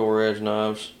like the outdoor edge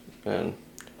knives, and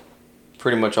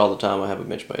pretty much all the time I have a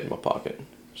Benchmade in my pocket.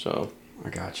 So I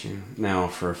got you. Now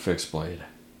for a fixed blade.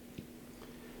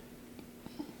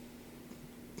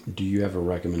 Do you have a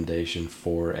recommendation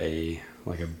for a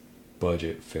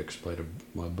budget fixed blade,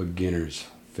 a beginner's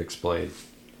fixed blade?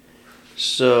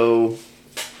 So,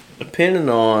 depending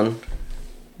on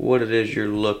what it is you're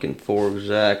looking for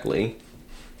exactly,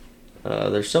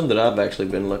 there's some that I've actually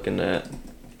been looking at.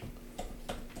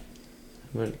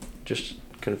 I'm gonna just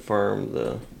confirm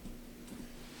the.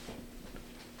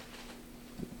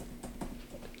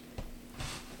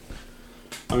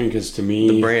 I mean, because to me,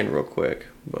 the brand real quick,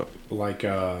 but like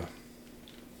I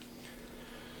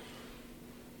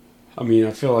mean,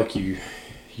 I feel like you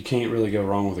can't really go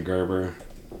wrong with a Gerber.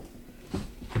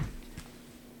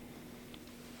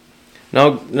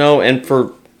 No, and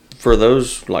for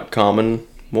those like common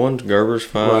ones, Gerber's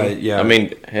fine. Right, yeah. I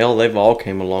mean, hell, they've all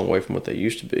came a long way from what they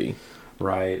used to be.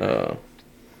 Right.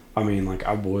 I mean, like,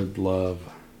 I would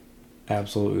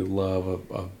absolutely love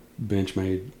a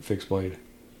Benchmade fixed blade.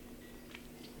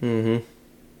 Mm-hmm.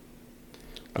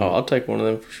 Oh, I'll take one of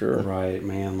them for sure. Right,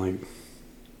 man. Like,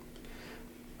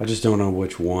 I just don't know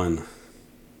which one.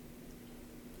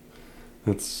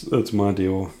 That's my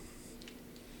deal.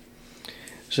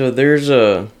 So there's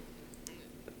a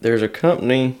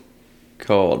company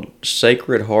called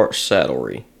Sacred Heart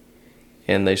Saddlery,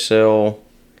 and they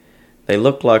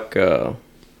look like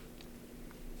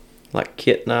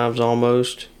kit knives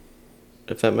almost,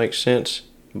 if that makes sense.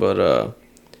 But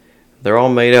they're all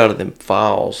made out of them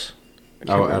files.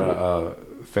 Oh, out of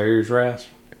Farrier's rasp?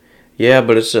 Yeah,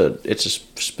 but it's a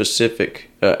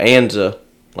specific Anza,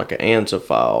 like an Anza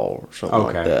file or something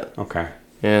like that. Okay.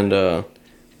 And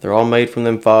they're all made from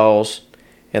them files,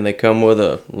 and they come with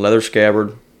a leather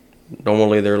scabbard.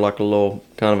 Normally they're like a little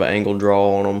kind of an angle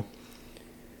draw on them,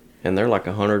 and they're like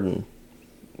 $150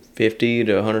 to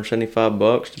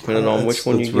 $175, depending on which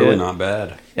one you get. It's really not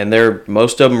bad. And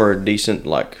most of them are a decent,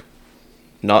 like,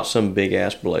 not some big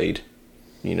ass blade,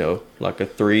 like a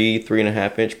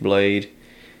 3.5 inch blade,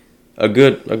 a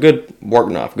good work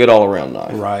knife, good all around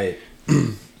knife. Right.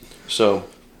 So.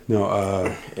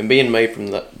 No. And being made from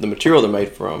the material they're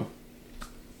made from,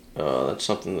 that's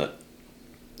something that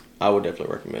I would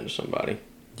definitely recommend to somebody.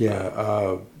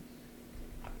 Yeah.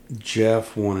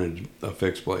 Jeff wanted a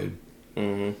fixed blade.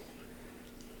 Mm-hmm.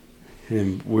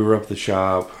 And we were up at the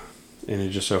shop, and it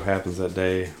just so happens that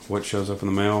day, what shows up in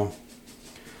the mail?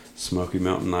 Smoky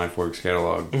Mountain Knife Works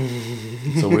catalog.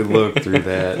 So we looked through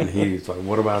that, and he's like,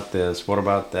 "What about this? What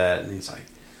about that?" And he's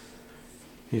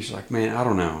like, "Man, I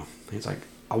don't know." He's like,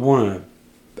 "I want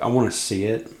to see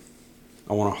it.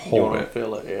 I want to hold it.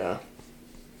 Feel it, yeah."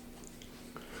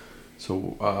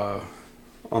 So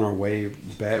on our way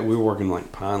back, we were working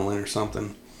like Pineland or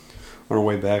something. On our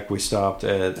way back, we stopped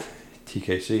at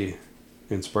TKC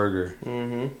in Spurger.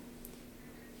 Mm-hmm.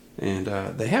 And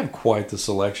they have quite the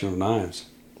selection of knives.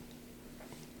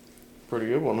 Pretty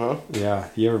good one, huh? Yeah.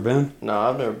 You ever been? No,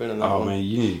 I've never been in that one. Oh, man,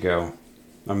 you need to go.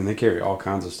 I mean, they carry all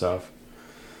kinds of stuff.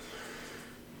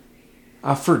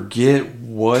 I forget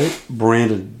what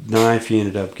brand of knife he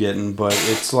ended up getting, but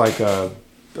it's like a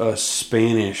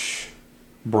Spanish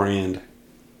brand.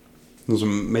 It was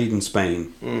made in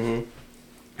Spain. Mm-hmm.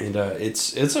 And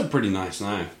it's a pretty nice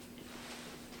knife.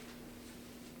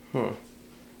 Huh.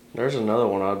 There's another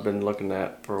one I've been looking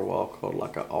at for a while called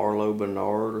like a Arlo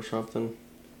Bernard or something.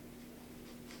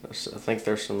 I think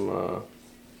there's some of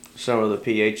the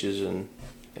PHs in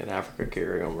Africa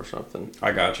carry them or something.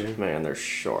 I got you. Man, they're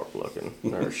sharp looking.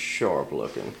 They're sharp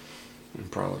looking. And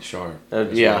probably sharp.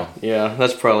 Yeah.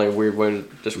 That's probably a weird way to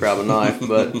describe a knife,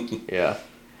 but yeah,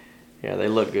 they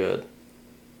look good.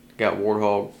 Got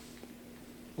Warthog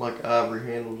like ivory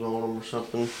handles on them or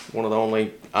something. One of the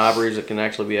only ivories that can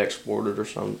actually be exported or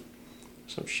some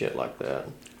shit like that.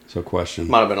 So question.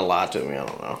 Might have been a lie to me. I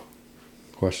don't know.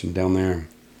 Question down there.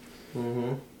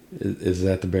 Mm-hmm. Is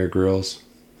that the Bear Grylls?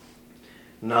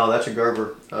 No, that's a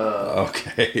Gerber.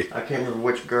 Okay. I can't remember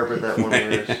which Gerber that one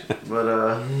is, but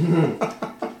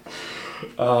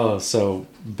Oh, so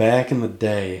back in the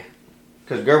day.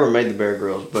 Because Gerber made the Bear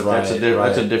Grylls, but Right,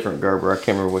 that's a different Gerber. I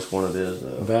can't remember which one it is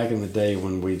though. Back in the day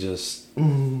when we just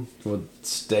would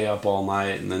stay up all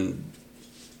night and then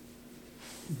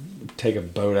take a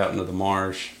boat out into the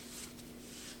marsh.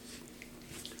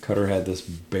 Cutter had this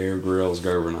Bear Grylls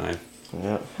Gerber knife.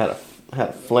 Yeah, had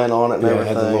a flint on it and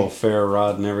everything. Had the little ferro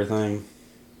rod and everything.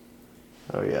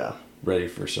 Oh yeah. Ready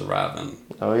for surviving.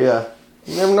 Oh yeah.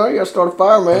 You never know, you gotta start a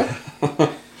fire, man.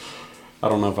 I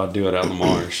don't know if I'd do it out in the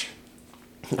marsh.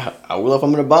 I will if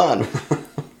I'm in a bind.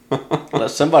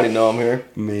 Let somebody know I'm here.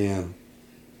 Man.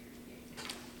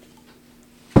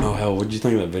 Oh hell, what'd you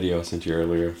think of that video I sent you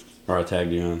earlier? Or I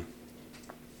tagged you in?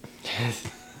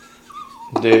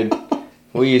 Dude,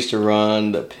 we used to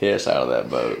run the piss out of that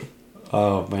boat.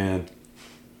 Oh man.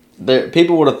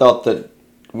 People would have thought that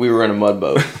we were in a mud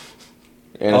boat.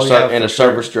 In a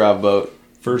surface drive boat.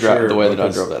 For sure. The way that I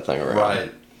drove that thing around.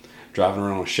 Right. Driving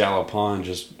around a shallow pond,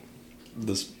 just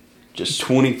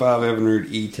 25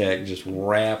 Evinrude E-Tech just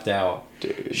wrapped out.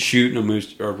 Dude. Shooting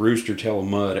a rooster tail of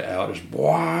mud out. Just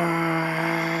wah.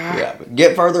 Yeah, but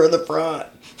get further in the front.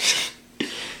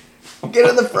 Get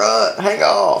in the front. Hang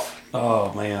off.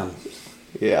 Oh man.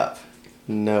 Yeah.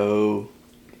 No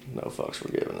fucks were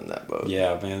given in that boat.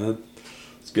 Yeah, man.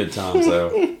 It's good times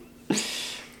though.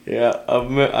 Yeah,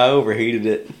 I overheated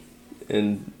it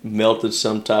and melted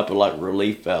some type of like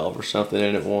relief valve or something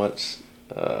in it once.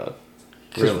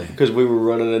 Really? Because we were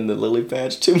running in the lily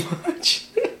pads too much.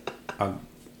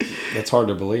 That's hard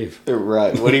to believe.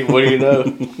 Right. What do you know?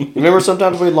 You remember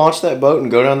sometimes we'd launch that boat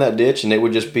and go down that ditch and it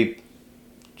would just be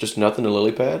just nothing to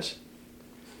lily pads?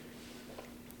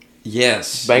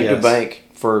 Yes. Bank to bank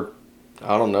for,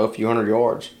 I don't know, a few hundred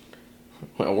yards.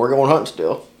 Well, we're going hunting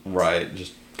still. Right.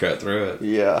 Just cut through it.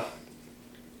 Yeah.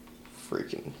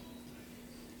 Freaking.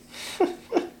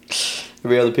 There'd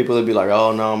be other people that'd be like,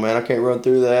 oh no, man, I can't run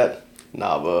through that.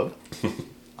 Nah, bub.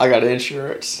 I got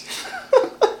insurance.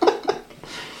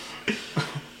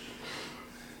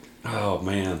 Oh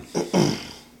man.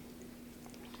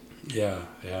 Yeah.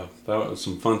 That was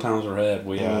some fun times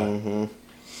we had.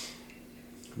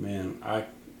 Man, I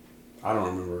don't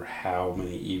remember how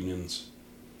many evenings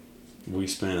we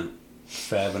spent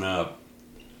fabbing up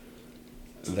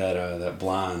that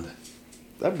blind.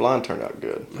 That blind turned out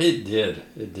good. It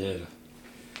did.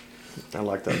 I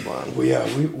like that blind. Well, yeah,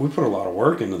 we put a lot of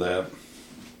work into that.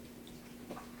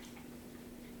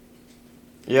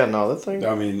 Yeah, no, that thing.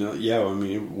 I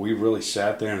mean, we really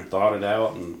sat there and thought it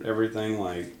out and everything.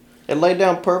 Like, it laid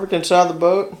down perfect inside the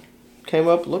boat. Came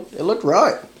up, it looked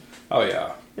right. Oh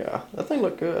yeah. Yeah, that thing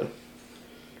looked good.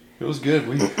 It was good.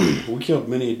 We killed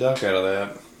many a duck out of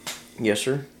that. Yes,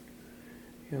 sir.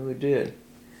 Yeah, we did.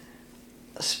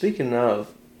 Speaking of,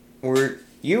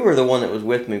 you were the one that was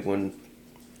with me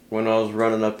when I was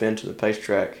running up into the pace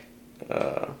track,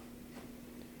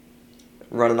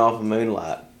 running off of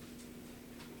Moonlight,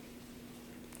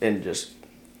 and just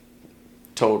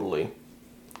totally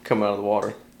come out of the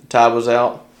water. The tide was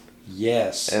out.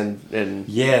 Yes. And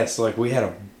yes, like we had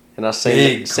a. And I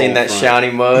seen that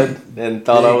shiny mud and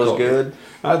thought I was good.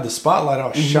 I had the spotlight. I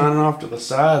was shining off to the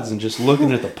sides and just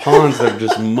looking at the ponds that are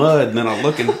just mud. And then I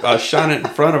was shining it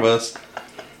in front of us,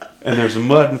 and there's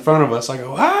mud in front of us. I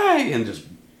go, hi, and just,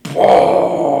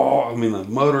 whoa! I mean, the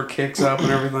motor kicks up and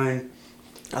everything.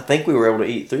 I think we were able to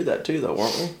eat through that too, though,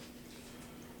 weren't we?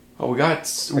 Oh, Or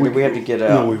did we have to get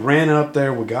out? No, we ran up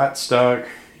there. We got stuck.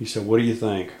 He said, "What do you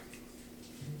think?"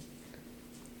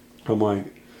 I'm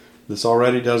like, "This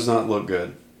already does not look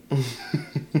good."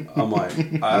 I'm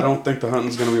like, "I don't think the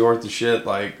hunting's going to be worth the shit.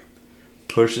 Like,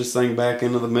 push this thing back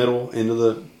into the middle, into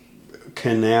the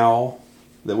canal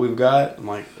that we've got." I'm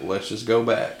like, "Let's just go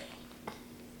back."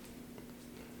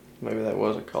 Maybe that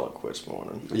was a call it quits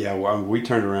morning. Yeah, well, we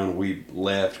turned around and we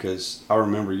left because I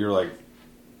remember you're like,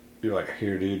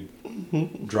 "Here, dude,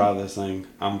 drive this thing.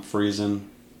 I'm freezing.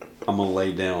 I'm gonna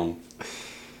lay down."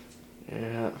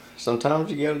 Yeah,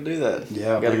 sometimes you got to do that.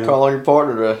 Yeah, you got to call on your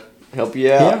partner to help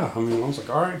you out. Yeah, I mean, I was like,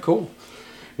 "All right, cool,"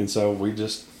 and so we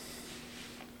just.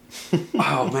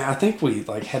 Oh man, I think we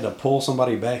like had to pull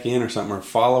somebody back in or something, or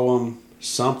follow them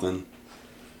something,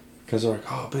 because they're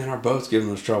like, "Oh man, our boat's giving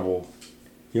us trouble.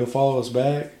 You'll follow us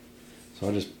back?" So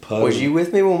I just pulled. Was you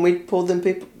with me when we pulled them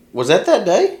people? Was that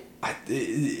day?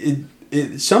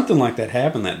 Something like that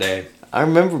happened that day. I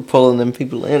remember pulling them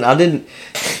people in. I didn't.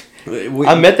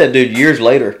 I met that dude years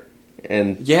later,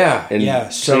 and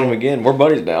seen him again. We're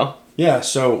buddies now. Yeah,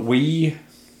 so we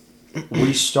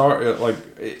start like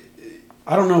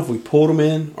I don't know if we pulled them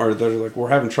in or they're like we're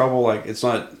having trouble. Like it's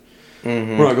not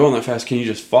we're not going that fast. Can you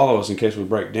just follow us in case we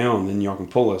break down? Then y'all can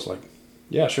pull us. Like,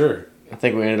 yeah, sure. I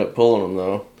think we ended up pulling them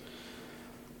though.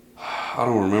 I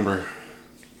don't remember.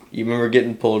 You remember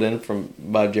getting pulled in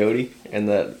by Jody and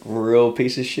that real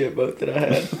piece of shit boat that I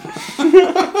had?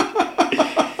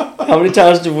 How many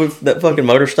times did that fucking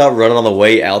motor stop running on the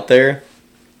way out there?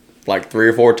 Like 3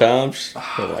 or 4 times.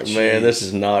 Oh, like, man, this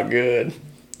is not good.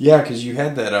 Yeah, because you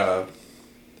had that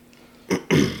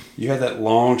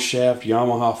long shaft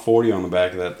Yamaha 40 on the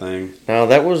back of that thing. Now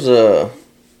that was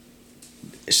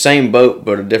same boat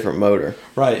but a different motor.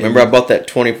 Right. Remember I bought that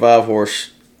 25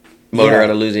 horse motor out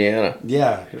of Louisiana.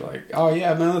 Yeah, you're like, oh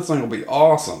yeah, man, this thing will be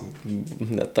awesome.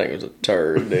 That thing was a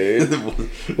turd,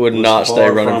 dude. Would not stay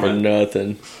running for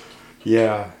nothing.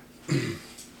 Yeah.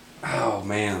 Oh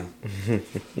man.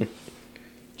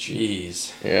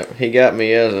 Jeez. Yeah, he got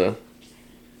me as a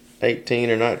 18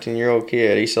 or 19-year-old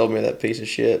kid. He sold me that piece of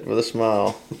shit with a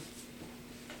smile.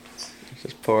 It's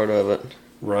just part of it.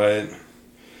 Right.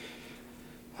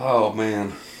 Oh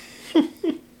man.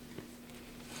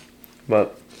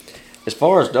 But as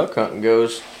far as duck hunting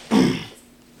goes,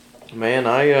 man,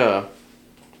 I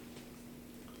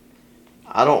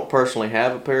don't personally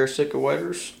have a pair of Sitka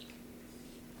waders,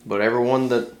 but everyone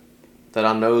that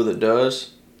I know that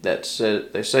does, they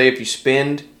say if you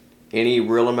spend any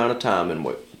real amount of time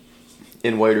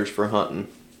in waders for hunting,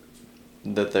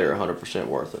 that they're 100%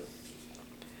 worth it.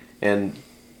 And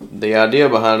the idea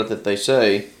behind it that they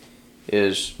say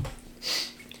is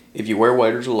if you wear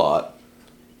waders a lot,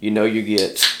 you know you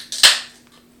get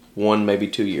 1, maybe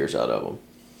 2 years out of them.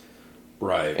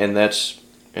 Right. And that's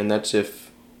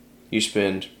if you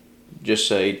spend, just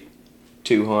say,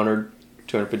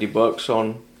 $250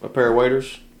 on a pair of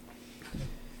waders.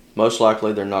 Most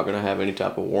likely they're not going to have any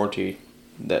type of warranty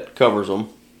that covers them.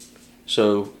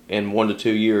 So in 1 to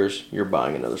 2 years, you're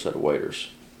buying another set of waders.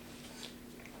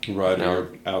 Right. Now you're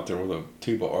out there with a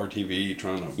tube of RTV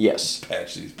trying to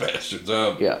patch these bastards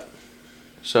up. Yeah.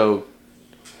 So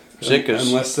Sitka's,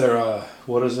 unless they're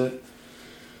what is it?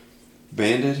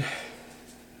 Banded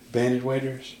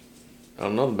waders? I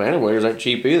don't know, the banded waders ain't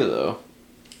cheap either though.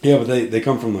 Yeah, but they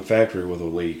come from the factory with a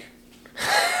leak.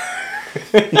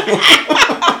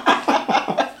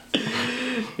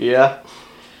 Yeah.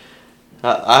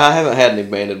 I haven't had any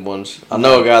banded ones. I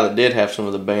know a guy that did have some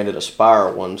of the banded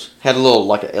Aspire ones. Had a little,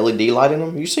 like, a LED light in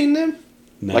them. You seen them?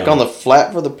 No. Like on the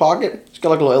flap for the pocket? It's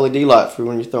got like a little LED light for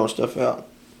when you're throwing stuff out.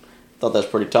 Thought that's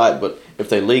pretty tight, but if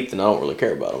they leak, then I don't really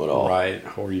care about them at all. Right.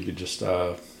 Or you could just,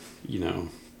 have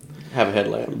a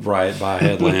headlamp. Right, buy a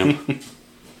headlamp.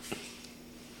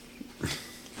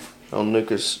 Oh,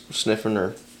 Nuka's sniffing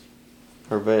her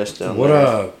vest down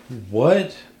there.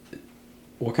 What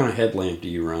kind of headlamp do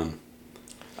you run?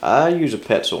 I use a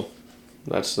Petzl.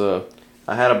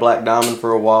 I had a Black Diamond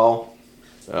for a while,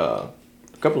 a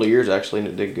couple of years actually, and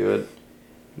it did good.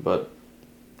 But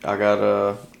I got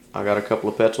a couple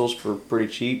of Petzls for pretty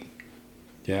cheap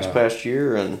this past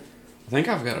year, and I think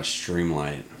I've got a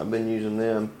Streamlight. I've been using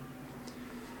them.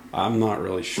 I'm not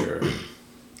really sure.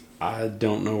 I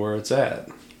don't know where it's at.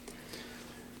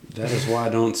 That is why I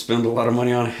don't spend a lot of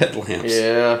money on headlamps.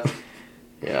 Yeah.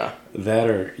 Yeah. That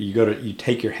or you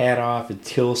take your hat off at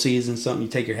teal season something, you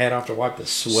take your hat off to wipe the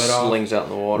sweat off. Slings out in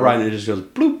the water. Right, and it just goes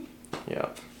bloop. Yeah.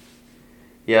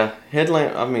 Yeah,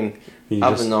 headlamp, I mean,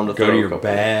 I've been known to go to your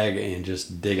bag and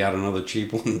just dig out another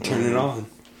cheap one and turn it on.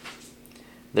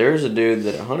 There's a dude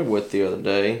that I hunted with the other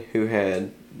day who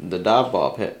had the dive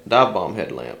bomb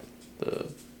headlamp, the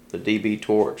DB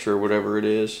torch or whatever it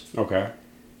is. Okay.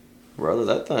 Brother,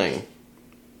 that thing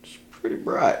is pretty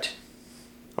bright.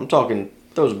 I'm talking,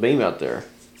 throws a beam out there.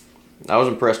 I was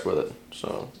impressed with it.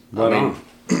 So,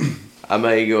 I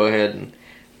may go ahead and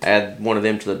add one of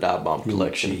them to the dive bomb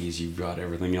collection. Jeez, you've got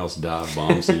everything else dive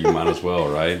bombs, so you might as well,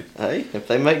 right? Hey, if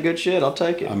they make good shit, I'll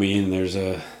take it. I mean, there's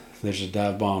a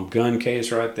dive bomb gun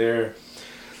case right there.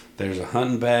 There's a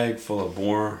hunting bag full of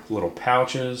more little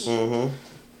pouches. Mm-hmm.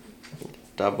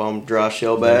 Dive bomb dry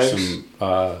shell bags.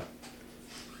 There's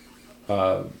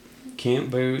some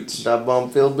camp boots. Dive bomb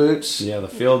field boots. Yeah, the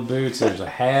field boots. There's a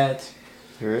hat.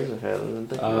 There is a hat. I didn't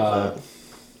think about that.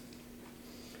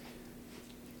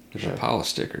 There's a pile of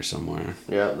stickers somewhere.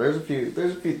 Yeah, there's a few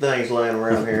things laying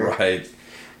around here.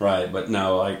 Right. But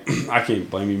no, like I can't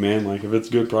blame you, man. Like if it's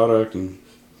a good product and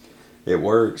it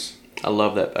works. I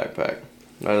love that backpack.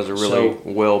 That is a really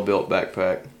well built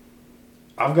backpack.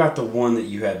 I've got the one that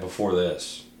you had before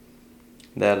this.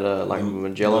 That like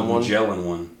Magellan one. Magellan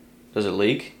one. Does it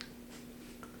leak?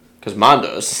 Because mine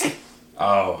does.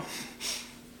 Oh.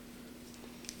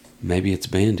 Maybe it's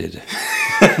banded.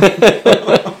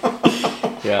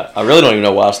 Yeah, I really don't even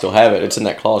know why I still have it. It's in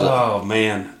that closet. Oh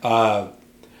man, I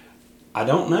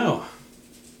don't know.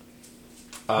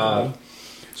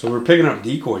 So we're picking up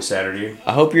decoy Saturday.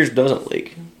 I hope yours doesn't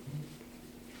leak.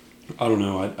 I don't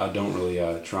know. I don't really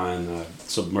try and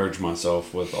submerge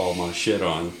myself with all my shit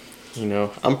on. You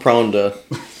know, I'm prone to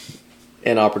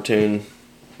inopportune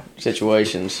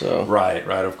situations. So Right.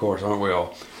 Of course, aren't we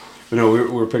all? But no, we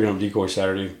were picking up decoy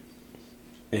Saturday,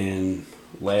 and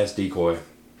last decoy.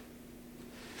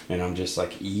 And I'm just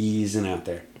like easing out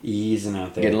there. Getting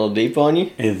a little deep on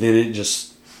you? And then it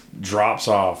just drops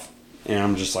off. And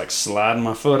I'm just like sliding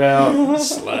my foot out. I'm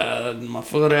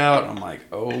like,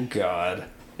 oh God.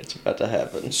 It's about to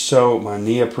happen. So my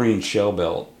neoprene shell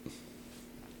belt,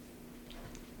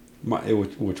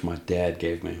 which my dad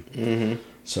gave me. Mm-hmm.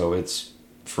 So it's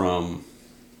from,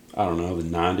 I don't know, the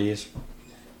 90s.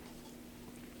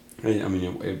 I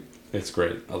mean, it's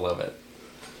great. I love it.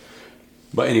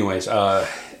 But anyways,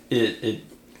 it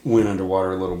went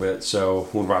underwater a little bit, so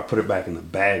when I put it back in the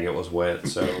bag, it was wet.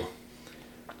 So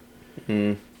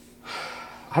I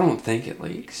don't think it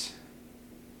leaks.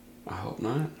 I hope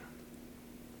not.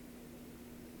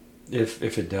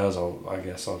 If it does, I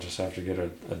guess I'll just have to get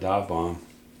a dive bomb.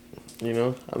 You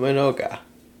know, I'm an old guy.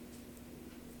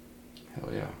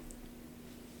 Hell yeah.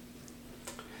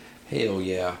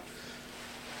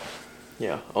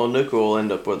 Yeah, old Nuka will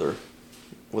end up with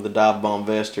a dive bomb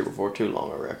vest here before too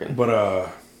long, I reckon.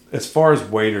 But as far as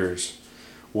waders,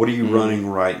 what are you running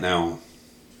right now?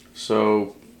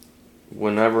 So,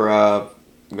 whenever I've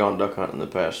gone duck hunting the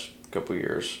past couple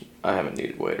years, I haven't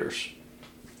needed waders.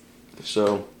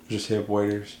 So just hip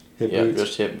waders, boots.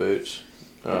 Just hip boots.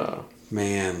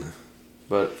 Man,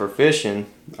 but for fishing,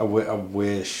 I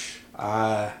wish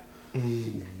I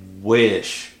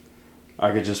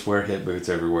could just wear hip boots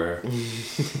everywhere.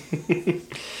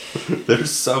 They're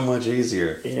so much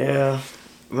easier. Yeah,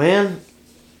 man.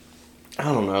 I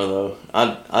don't know though.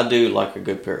 I do like a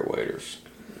good pair of waders,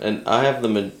 and I have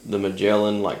the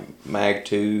Magellan like Mag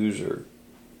 2s or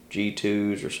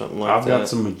G2s or something like that. I've got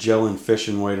some Magellan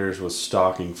fishing waders with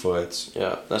stocking foots.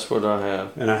 Yeah, that's what I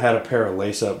have. And I had a pair of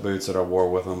lace-up boots that I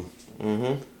wore with them.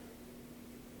 Mm-hmm.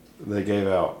 They gave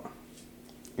out.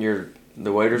 The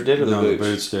waders did or the boots? No, the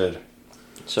boots did.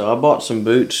 So I bought some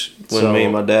boots when me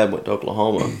and my dad went to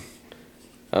Oklahoma.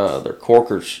 They're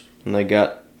corkers, and they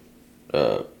got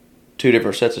 2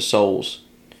 different sets of soles.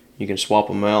 You can swap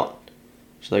them out.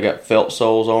 So they got felt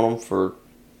soles on them for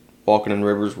walking in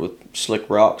rivers with slick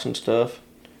rocks and stuff.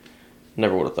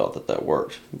 Never would have thought that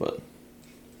worked, but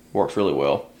works really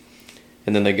well.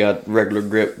 And then they got regular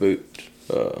grip boot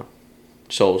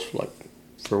soles, like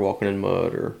for walking in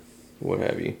mud or what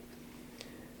have you.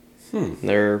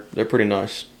 They're pretty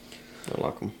nice. I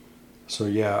like them. So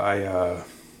yeah,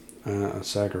 I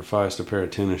sacrificed a pair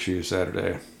of tennis shoes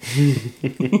Saturday.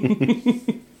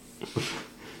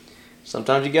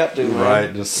 Sometimes you got to, man.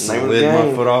 Right, just slid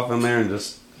my foot off in there and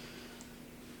just.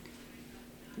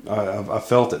 I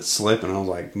felt it slip and I was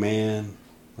like, man,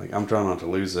 like I'm trying not to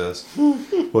lose this.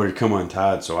 But it come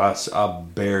untied, so I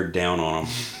bared down on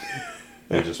them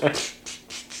and just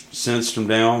cinched them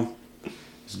down.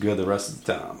 It's good the rest of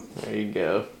the time. There you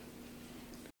go.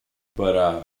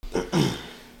 But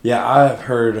yeah, I have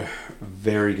heard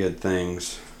very good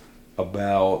things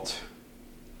about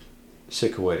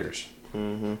Sitka waders.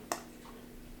 Mm-hmm.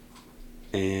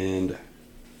 And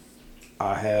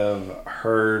I have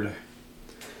heard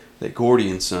that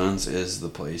Gordy and Sons is the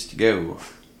place to go.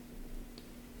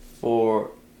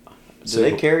 Do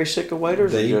they carry Sitka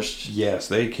waders or just? Yes,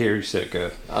 they carry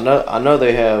Sitka. I know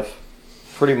they have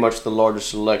pretty much the largest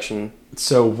selection.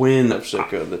 So of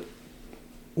Sitka.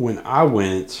 When I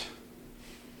went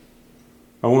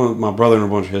with my brother and a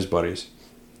bunch of his buddies,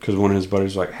 because one of his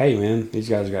buddies was like, "Hey man, these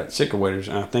guys got Sitka waders,"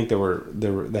 and I think they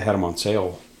had them on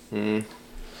sale. Mm.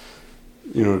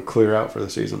 To clear out for the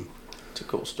season. It's a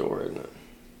cool story, isn't it?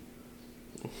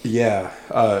 Yeah,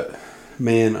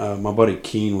 my buddy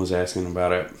Keen was asking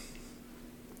about it.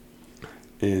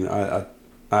 And I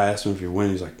asked him if he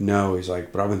went. He's like, no. He's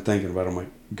like, but I've been thinking about it. I'm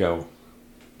like, go.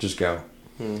 Just go.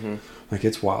 Mm-hmm. Like,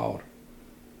 it's wild.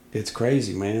 It's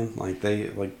crazy, man. Like,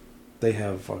 they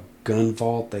have a gun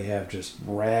vault. They have just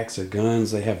racks of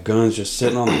guns. They have guns just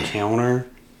sitting on the counter.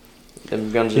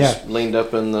 Them guns just leaned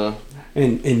up in the...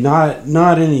 And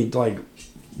not any, like,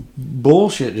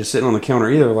 bullshit just sitting on the counter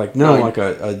either. Like, like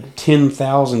a $10,000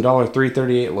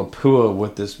 .338 Lapua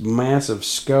with this massive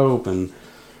scope and...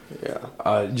 Yeah.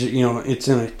 It's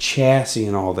in a chassis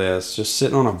and all this, just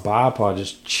sitting on a bipod,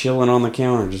 just chilling on the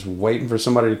counter, just waiting for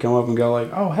somebody to come up and go like,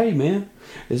 "Oh, hey, man,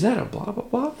 is that a blah, blah,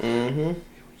 blah?" Mm-hmm.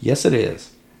 Yes, it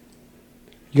is.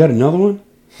 You got another one?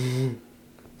 Mm-hmm.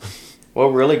 What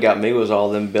really got me was all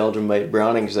them Belgian-made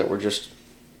Brownings that were just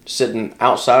sitting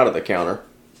outside of the counter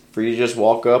for you to just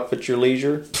walk up at your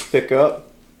leisure, pick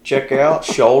up, check out,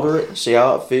 shoulder it, see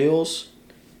how it feels.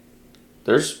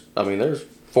 There's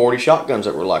 40 shotguns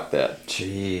that were like that.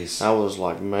 Jeez. I was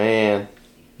like, man,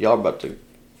 y'all about to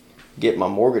get my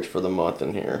mortgage for the month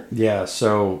in here. Yeah,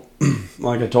 so,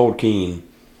 like I told Keen,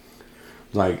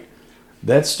 like,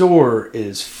 that store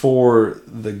is for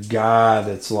the guy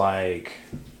that's like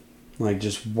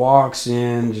just walks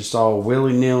in, just all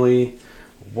willy-nilly,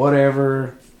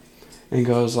 whatever, and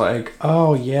goes like,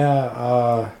 "Oh,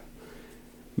 yeah,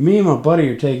 me and my buddy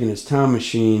are taking his time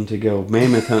machine to go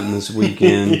mammoth hunting this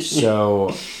weekend,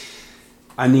 so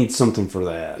I need something for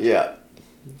that." Yeah.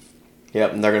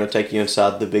 Yep, and they're going to take you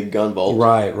inside the big gun vault.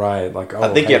 Right. Like,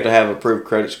 I think you have to have a approved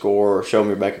credit score or show them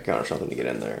your bank account or something to get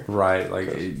in there. Right, like,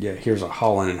 here's a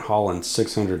Holland & Holland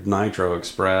 600 Nitro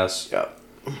Express. Yep.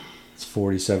 It's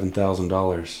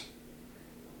 $47,000.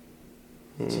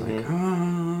 It's like,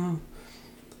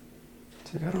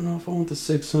 I don't know if I want the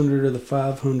 600 or the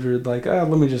 500. Like, let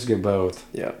me just get both.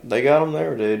 Yeah, they got them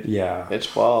there, dude. Yeah.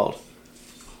 It's wild.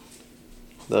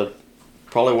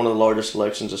 Probably one of the largest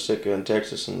selections of Sitka in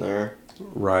Texas in there.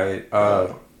 Right.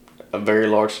 A very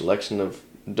large selection of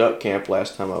duck camp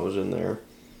last time I was in there.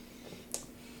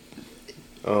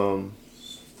 I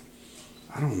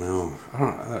don't know.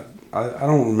 I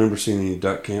don't remember seeing any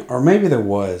duck camp. Or maybe there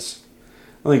was.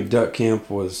 I think duck camp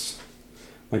was...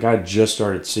 Like, I just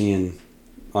started seeing...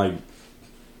 like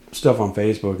stuff on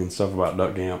Facebook and stuff about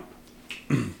duck camp.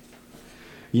 You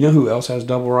know who else has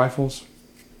double rifles?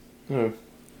 Who?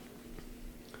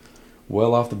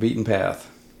 Well off the beaten path.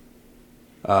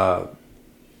 Rebel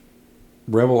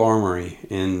Armory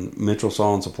in Mitchell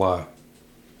Saw and Supply.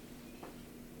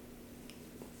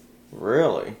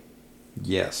 Really?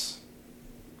 Yes.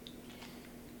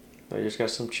 They just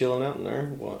got some chilling out in there?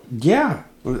 What? Yeah.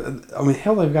 I mean,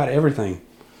 hell, they've got everything.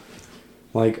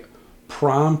 Like,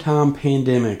 prime time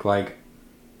pandemic, like,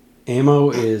 ammo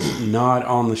is not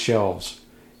on the shelves.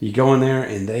 You go in there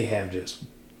and they have just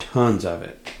tons of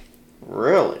it.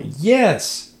 Really?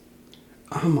 Yes.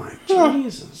 I'm like,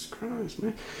 Jesus Christ,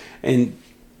 man. And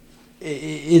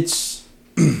it's...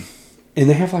 and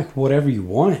they have, like, whatever you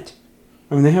want.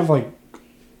 I mean, they have, like,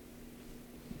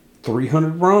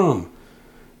 300 Rum,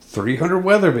 300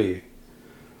 Weatherby.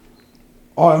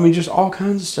 Oh, I mean, just all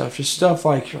kinds of stuff. Just stuff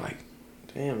like, you're like,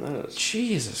 damn, that is...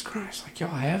 Jesus Christ, like, y'all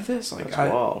have this? Like, that's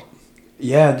wild.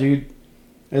 Yeah, dude.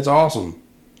 It's awesome.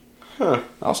 Huh.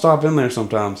 I'll stop in there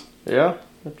sometimes. Yeah?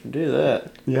 Have to do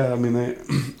that. Yeah, I mean,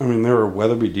 they're a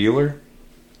Weatherby dealer.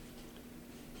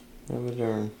 Never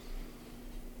darn.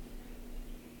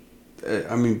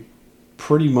 I mean,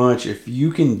 pretty much, if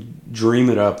you can dream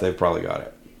it up, they've probably got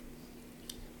it.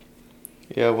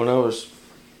 Yeah, when I was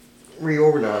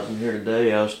reorganizing here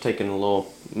today, I was taking a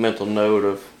little mental note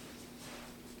of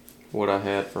what I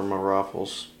had for my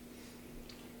rifles.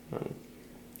 And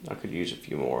I could use a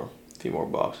few more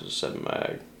boxes of 7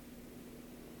 mag.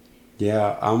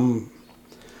 Yeah, I'm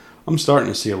starting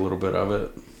to see a little bit of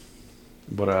it,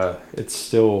 but it's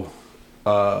still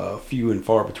few and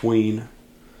far between.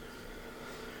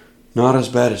 Not as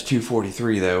bad as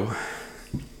 243 though.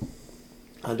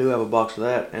 I do have a box of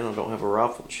that, and I don't have a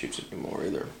rifle that shoots it anymore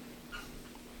either.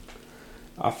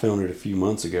 I found it a few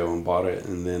months ago and bought it,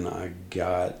 and then I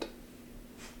got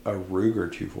a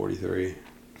Ruger 243.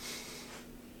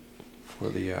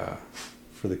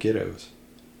 for the kiddos.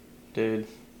 Dude,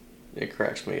 it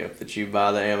cracks me up that you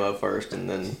buy the ammo first and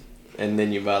then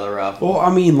you buy the rifle. Well,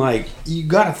 I mean, like, you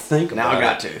got to think about it. Now I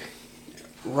got to.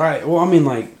 Right. Well, I mean,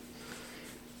 like,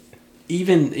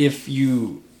 even if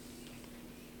you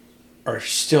are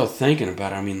still thinking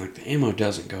about it, I mean, like, the ammo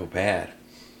doesn't go bad.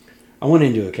 I went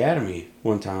into Academy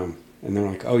one time, and they're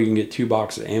like, oh, you can get 2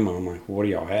 boxes of ammo. I'm like, well, what do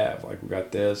y'all have? Like, we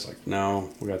got this. Like,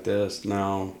 no. We got this.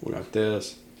 No. We got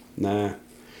this. Nah.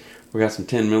 We got some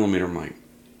 10 millimeter. I'm like,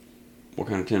 what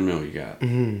kind of 10 mil you got?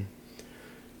 Mm-hmm.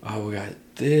 Oh, we got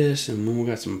this, and then we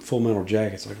got some full metal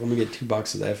jackets. Like, let me get 2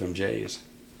 boxes of FMJs.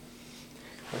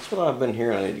 That's what I've been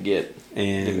hearing I need to get.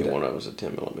 And give me one of us a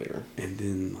 10 millimeter. And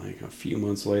then, like, a few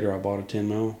months later, I bought a 10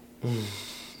 mil.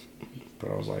 But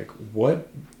I was like,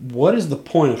 what is the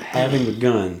point of having the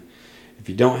gun if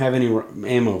you don't have any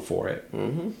ammo for it?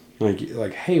 Mm-hmm.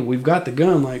 Like, hey, we've got the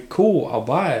gun. Like, cool, I'll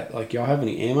buy it. Like, y'all have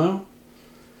any ammo?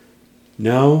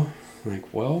 No.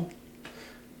 Like, well,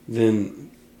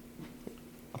 then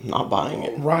I'm not buying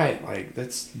it. Right, like,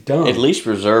 that's dumb. At least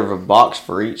reserve a box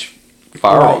for each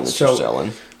firearm that you're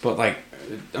selling. But, like,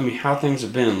 I mean, how things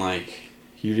have been, like,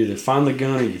 you either find the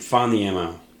gun or you find the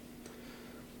ammo.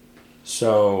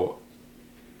 So,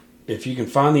 if you can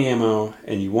find the ammo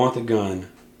and you want the gun,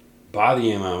 buy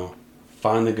the ammo,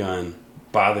 find the gun,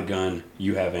 buy the gun,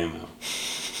 you have ammo.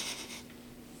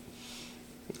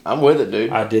 I'm with it,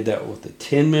 dude. I did that with the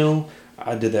 10 mil.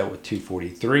 I did that with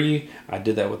 243. I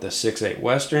did that with the 6.8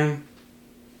 Western.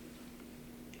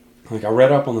 Like, I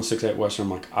read up on the 6.8 Western.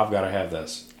 I'm like, I've got to have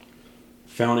this.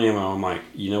 Found ammo. I'm like,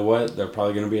 you know what? There's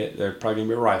probably gonna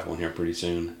be a rifle in here pretty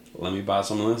soon. Let me buy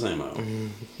some of this ammo.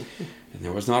 And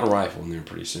there was not a rifle in there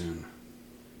pretty soon.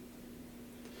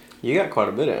 You got quite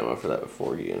a bit of ammo for that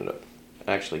before you ended up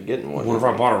actually getting one. Whenever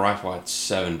I bought a rifle, I had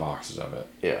 7 boxes of it.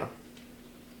 Yeah.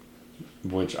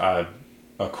 Which I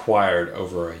acquired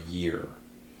over a year.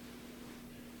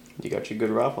 You got your good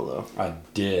rifle, though. I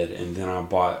did, and then I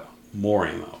bought more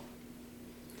ammo.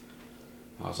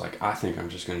 I was like, I think I'm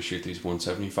just going to shoot these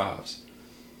 175s.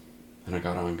 And I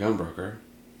got on Gunbroker,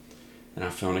 and I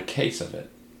found a case of it.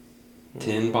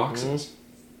 10 boxes.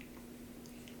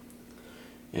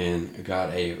 And I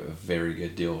got a very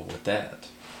good deal with that.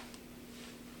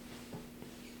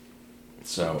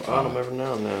 So, find them every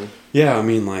now and then. Yeah, I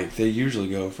mean, like, they usually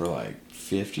go for like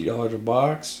 $50 a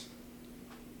box.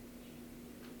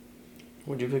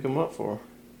 What'd you pick them up for?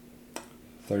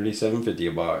 $37.50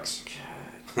 a box.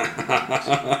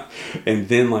 And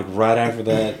then, like, right after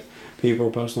that, people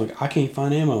were posting like, I can't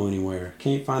find ammo anywhere.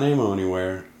 Can't find ammo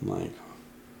anywhere. I'm like,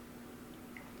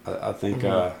 I think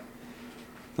I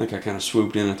kind of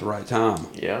swooped in at the right time.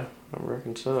 Yeah, I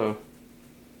reckon so.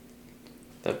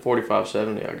 That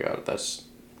 4570 I got,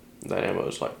 that ammo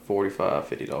is like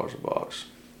 $45-$50 a box.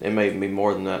 It may be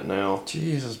more than that now.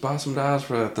 Jesus, buy some dies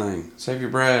for that thing. Save your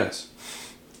brass.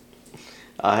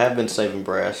 I have been saving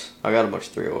brass. I got a bunch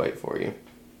of 308 for you.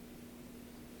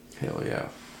 Hell yeah.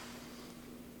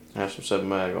 I have some 7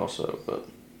 mag also, but...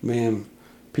 Man,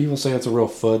 people say it's a real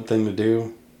FUD thing to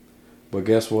do. But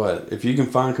guess what? If you can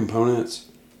find components,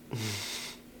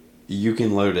 you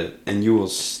can load it, and you will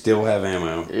still have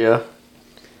ammo. Yeah.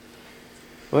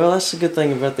 Well, that's the good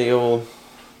thing about the old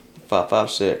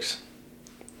 5.56.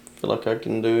 I feel like I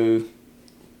can do...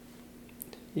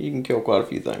 You can kill quite a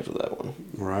few things with that one.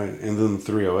 Right, and then the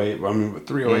 308. I mean, with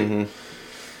 308...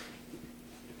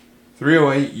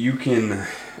 308, you can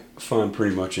find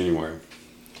pretty much anywhere.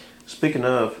 Speaking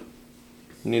of,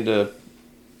 you need to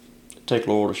take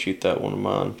Laura to shoot that one of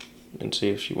mine and see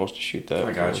if she wants to shoot that.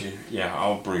 I got you. Yeah,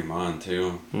 I'll bring mine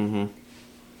too. Mm-hmm.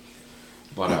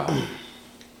 But,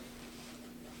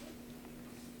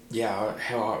 yeah,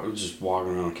 hell, I was just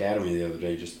walking around Academy the other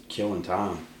day just killing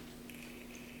time.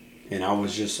 And I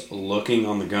was just looking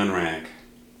on the gun rack.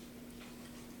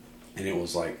 And it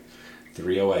was like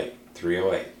 308,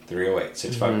 308, 308,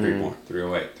 65 Creedmoor,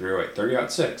 308, 308,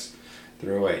 30-06,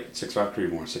 308, 65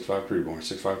 Creedmoor, 65 Creedmoor,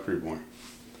 65 Creedmoor.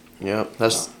 Yep,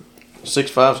 that's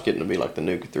 6.5's getting to be like the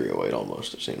new 308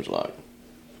 almost, it seems like.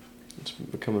 It's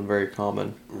becoming very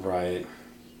common. Right.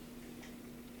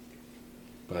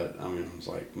 But, I mean, I was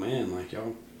like, man, like,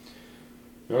 y'all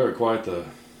are quite the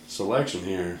selection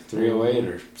here. 308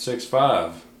 or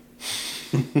 6.5.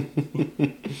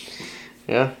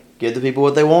 Yeah, give the people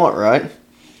what they want, right?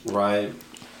 Right.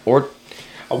 Or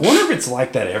I wonder if it's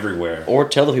like that everywhere. Or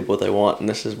tell the people what they want, and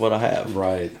this is what I have.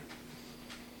 Right.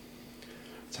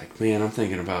 It's like, man, I'm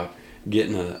thinking about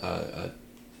getting a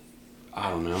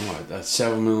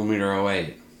 7mm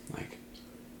 08. Like,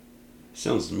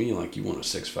 sounds to me like you want a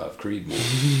 6.5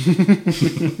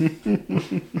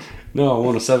 Creedmoor. No, I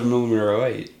want a 7mm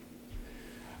 08.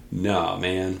 Nah,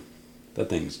 man. That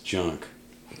thing's junk.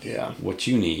 Yeah. What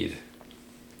you need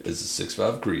is a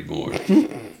 6.5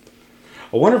 Creedmoor.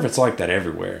 I wonder if it's like that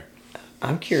everywhere.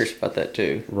 I'm curious about that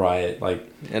too. Right, like...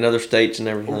 In other states and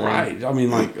everything. Right. I mean,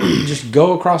 like, just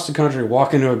go across the country,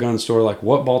 walk into a gun store, like,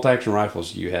 what bolt-action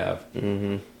rifles do you have?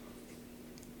 Mm-hmm.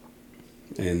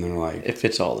 And they're like... If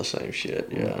it's all the same shit,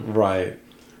 yeah. Right.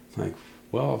 Like,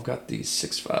 well, I've got these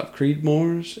 6.5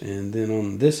 Creedmoors, and then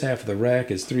on this half of the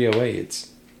rack is 308s.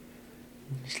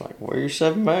 It's like, where are your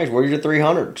 7 mags? Where's your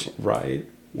 300s? Right.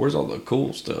 Where's all the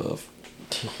cool stuff?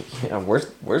 Yeah,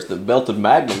 where's the belted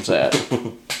magnums at?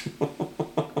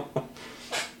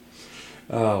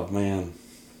 Oh, man.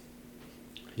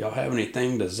 Y'all have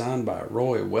anything designed by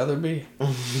Roy Weatherby?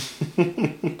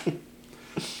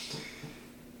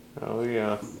 Oh,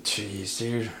 yeah. Jeez,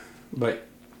 dude. But,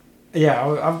 yeah,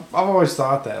 I've always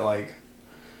thought that, like,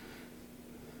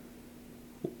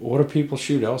 what do people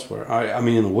shoot elsewhere? I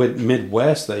mean, in the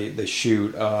Midwest, they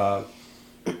shoot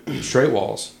straight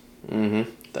walls. Mm-hmm.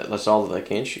 That's all that they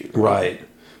can shoot. Right.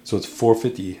 So it's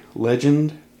 450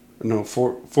 Legend. No,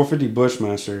 450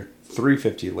 Bushmaster,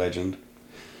 350 Legend.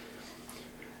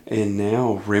 And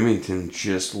now Remington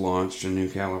just launched a new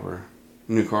caliber,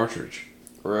 new cartridge.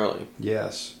 Really?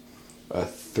 Yes. A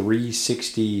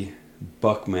 360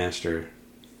 Buckmaster.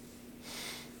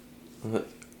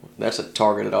 That's a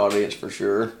targeted audience for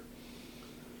sure.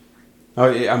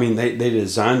 Oh, I mean, they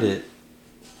designed it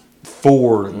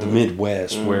for the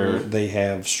Midwest, where they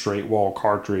have straight wall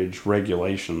cartridge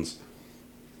regulations.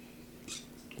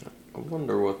 I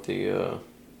wonder what the...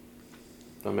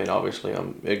 I mean, obviously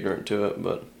I'm ignorant to it,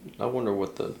 but I wonder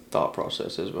what the thought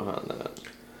process is behind that.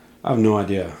 I have no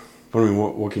idea. But I mean,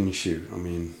 what can you shoot? I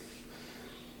mean,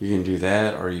 you can do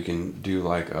that, or you can do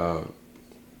like a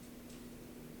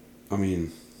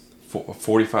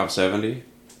 4570,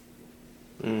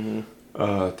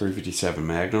 357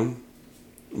 Magnum,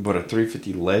 but a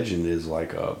 350 Legend is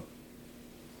like a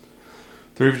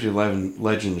 350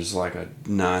 Legend is like a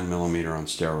 9mm on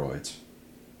steroids.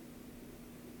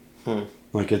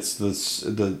 Like it's the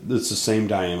same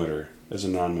diameter as a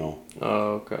 9mm.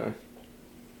 Oh, okay.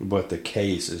 But the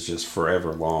case is just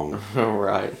forever long.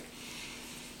 Right.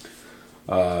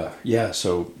 Yeah,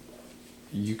 so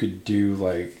you could do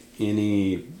like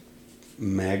any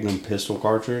Magnum pistol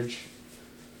cartridge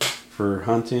for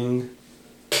hunting.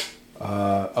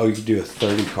 You could do a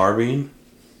 30 carbine.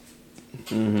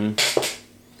 Mm-hmm.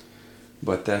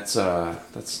 But that's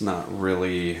not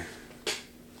really...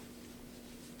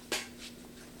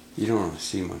 You don't really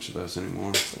see much of those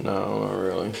anymore. No, not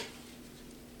really.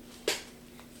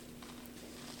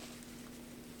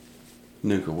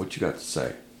 Nuka, what you got to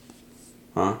say?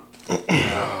 Huh?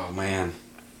 Oh, man.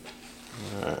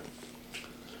 Alright.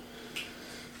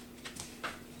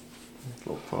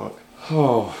 Little punk.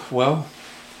 Oh, well,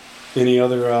 any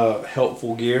other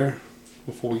helpful gear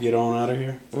before we get on out of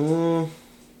here?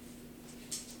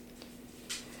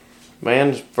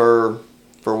 Man, for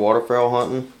waterfowl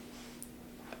hunting,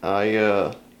 I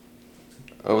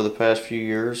over the past few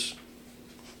years,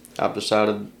 I've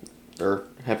decided, or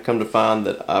have come to find,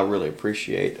 that I really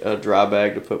appreciate a dry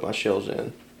bag to put my shells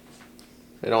in.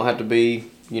 They don't have to be,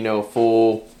 a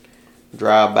full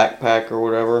dry backpack or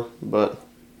whatever, but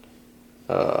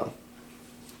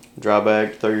dry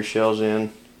bag to throw your shells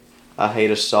in. I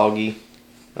hate a soggy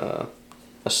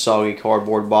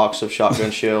cardboard box of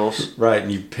shotgun shells. Right,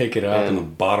 and you pick it up and the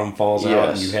bottom falls out,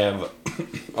 and you have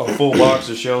a full box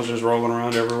of shells just rolling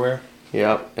around everywhere.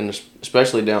 Yeah, and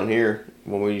especially down here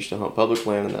when we used to hunt public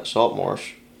land in that salt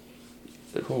marsh.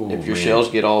 If your shells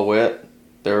get all wet,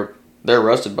 they're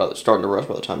starting to rust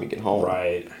by the time you get home.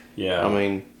 Right. Yeah. I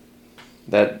mean,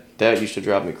 that used to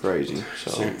drive me crazy.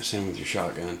 So same with your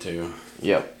shotgun too.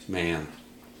 Yep. Man.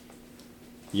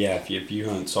 Yeah, if you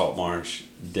hunt salt marsh,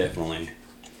 definitely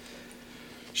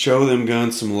show them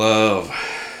guns some love.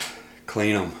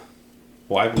 Clean them.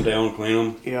 Wipe them down, clean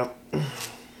them. Yep.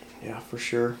 Yeah, for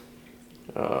sure.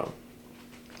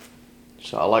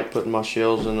 So I like putting my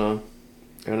shells in a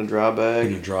dry bag.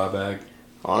 In a dry bag.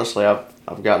 Honestly,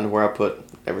 I've gotten to where I put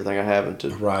everything I have into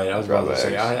right. I was dry about to bags.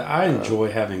 say I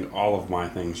enjoy having all of my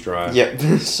things dry. Yep,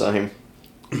 same.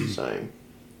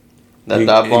 That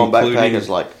dive bomb backpack is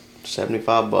like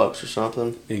 $75 or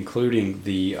something, including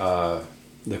the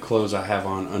clothes I have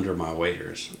on under my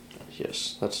waders.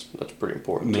 Yes, that's pretty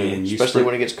important, man, too, especially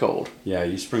when it gets cold. Yeah,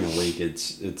 you spring a leak,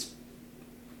 it's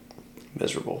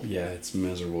miserable. Yeah, it's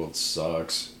miserable. It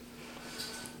sucks.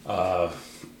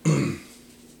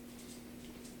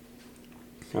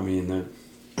 I mean, the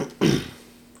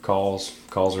calls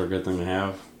are a good thing to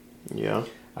have. Yeah.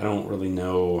 I don't really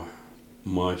know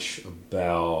much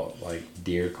about like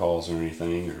deer calls or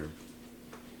anything, or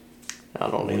I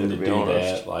don't when need to be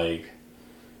honest. that. Like,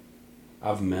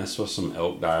 I've messed with some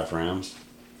elk diaphragms.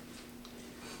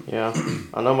 Yeah,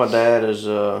 I know my dad is.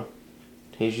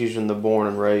 He's using the born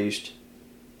and raised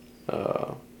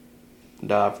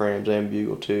diaphragms and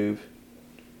bugle tube.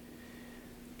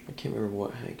 I can't remember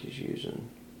what Hank is using,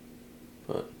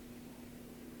 but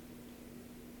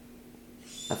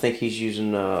I think he's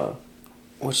using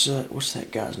what's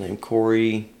that guy's name?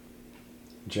 Corey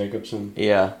Jacobson.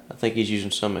 Yeah, I think he's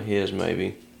using some of his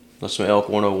maybe. That's some Elk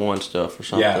 101 stuff or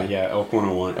something. Yeah, Elk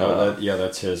 101.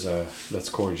 That's his. That's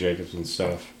Corey Jacobson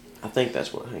stuff. I think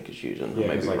that's what Hank is using. Yeah, I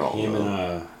may be like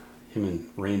wrong. him and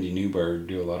Randy Newberg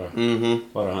do a lot of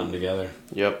hunting together.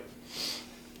 Yep.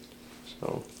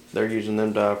 So they're using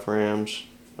them diaphragms.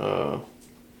 Man,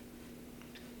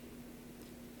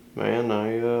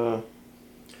 And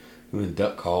the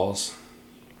duck calls.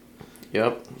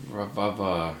 Yep.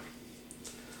 I've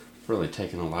really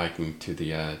taken a liking to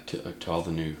the to all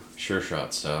the new Sure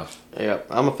Shot stuff. Yep,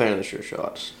 I'm a fan of the Sure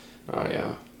Shots. Oh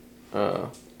yeah.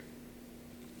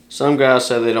 Some guys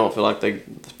say they don't feel like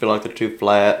they're too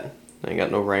flat. They ain't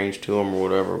got no range to them or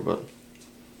whatever, but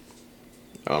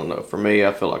I don't know. For me,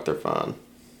 I feel like they're fine.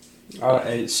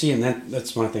 See, and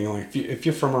that's my thing. Like, if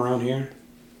you're from around here,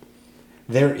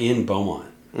 they're in Beaumont.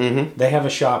 Mm-hmm. They have a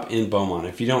shop in Beaumont.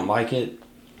 If you don't like it,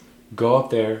 go up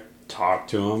there, talk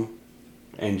to them,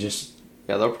 and just...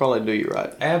 Yeah, they'll probably do you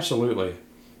right. Absolutely.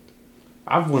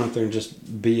 I've went up there and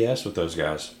just BS with those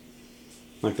guys.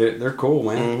 Like, they're cool,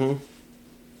 man. Mm-hmm.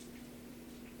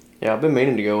 Yeah, I've been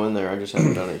meaning to go in there. I just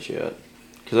haven't done it yet.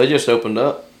 Because they just opened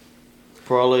up.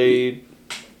 Probably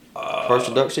first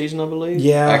of duck season, I believe.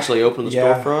 Yeah. Actually opened the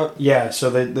storefront. Yeah,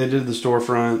 so they did the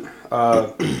storefront.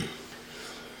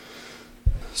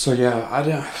 So, yeah,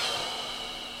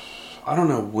 I don't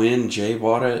know when Jay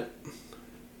bought it.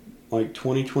 Like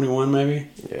 2021, maybe?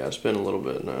 Yeah, it's been a little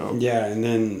bit now. Yeah, and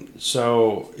then,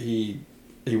 so he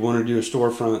wanted to do a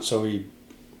storefront, so he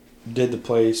did the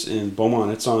place in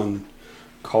Beaumont. It's on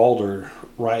Calder,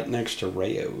 right next to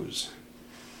Rayo's.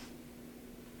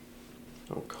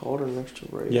 Oh, Calder next to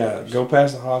Rayo's. Yeah, go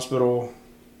past the hospital,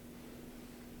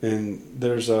 and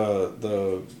there's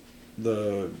the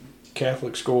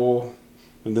Catholic school,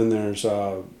 and then there's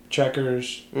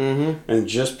Checkers, and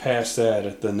just past that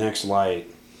at the next light,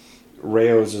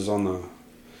 Rayo's is on the...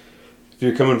 If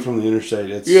you're coming from the interstate,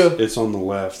 it's on the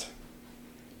left.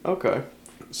 Okay.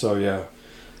 So, yeah,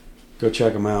 go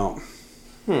check them out.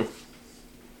 Yeah,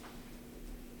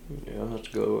 I'll have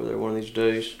to go over there one of these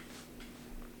days.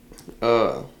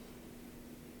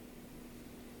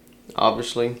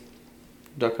 Obviously,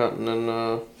 duck hunting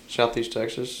in Southeast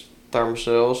Texas,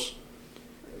 thermocells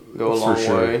go a long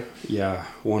way. Yeah,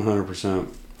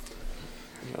 100%.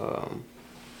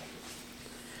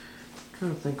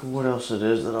 Trying to think of what else it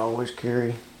is that I always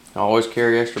carry. I always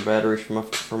carry extra batteries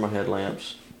for my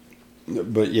headlamps.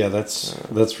 But yeah, that's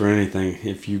for anything.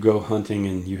 If you go hunting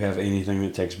and you have anything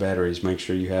that takes batteries, make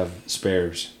sure you have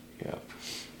spares. Yeah.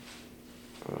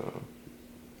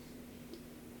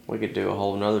 We could do a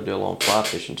whole another deal on fly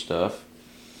fishing stuff.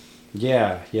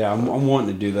 Yeah, I'm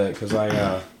wanting to do that because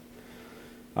I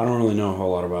don't really know a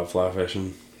whole lot about fly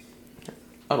fishing.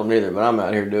 I don't either, but I'm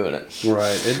out here doing it.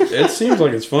 Right. It seems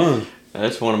like it's fun.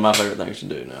 That's one of my favorite things to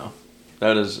do now.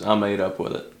 I'm ate up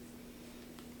with it.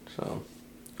 So,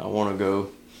 I want to go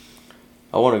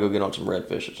get on some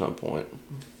redfish at some point.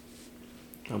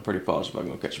 I'm pretty positive I'm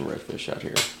going to catch some redfish out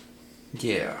here.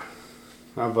 Yeah.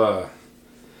 I've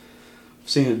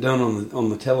seen it done on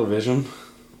the television.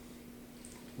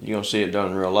 You're going to see it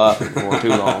done in real life before too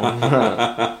long.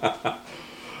 I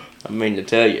mean to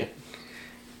tell you.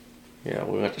 Yeah,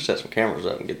 we're going to have to set some cameras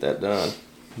up and get that done.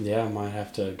 Yeah, I might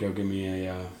have to go get me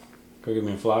a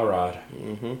fly rod.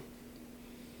 Mm-hmm.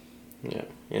 Yeah,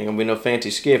 ain't gonna be no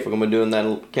fancy skiff. We're gonna be doing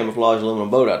that camouflage aluminum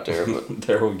boat out there. But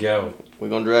there we go. We're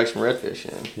gonna drag some redfish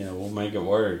in. Yeah, we'll make it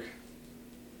work.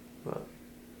 But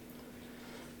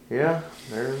yeah,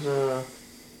 there's a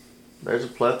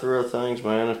plethora of things,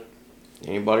 man. If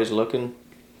anybody's looking,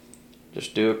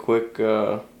 just do a quick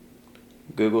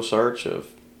Google search of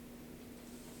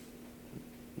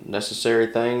necessary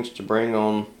things to bring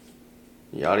on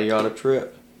yada yada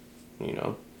trip.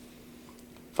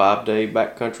 5-day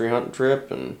backcountry hunting trip,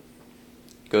 and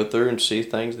go through and see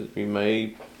things that you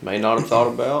may not have thought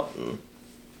about.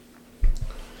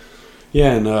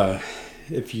 Yeah, and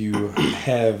if you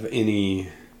have any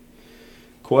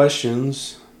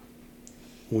questions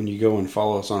when you go and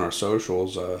follow us on our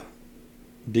socials,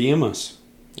 DM us.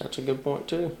 That's a good point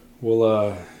too.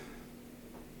 We'll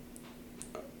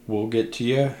get to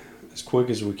you, as quick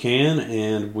as we can,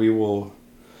 and we will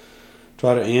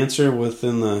try to answer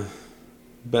within the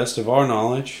best of our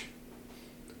knowledge.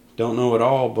 Don't know it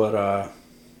all, but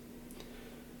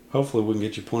hopefully we can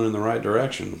get you pointed in the right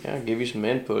direction. Yeah, give you some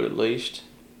input at least.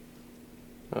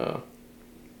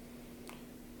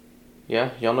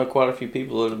 Yeah, y'all know quite a few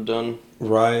people that have done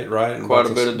right. quite a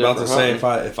bit of different about to say,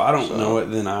 hunting. if I don't know it,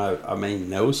 then I may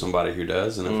know somebody who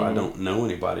does, and if I don't know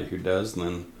anybody who does,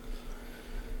 then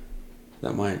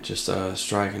that might just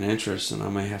strike an interest, and I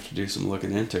may have to do some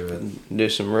looking into it. Do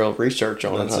some real research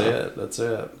on it. That's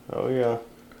it. Oh yeah.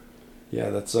 Yeah,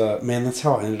 that's man. That's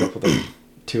how I ended up with a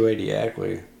 280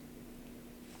 Ackley.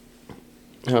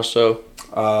 How so?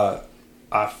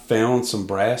 I found some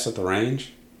brass at the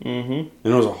range, Mm-hmm.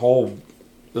 and it was a whole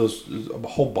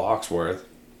box worth.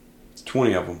 It's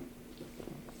 20 of them.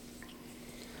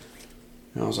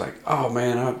 And I was like, oh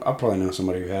man, I probably know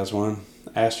somebody who has one.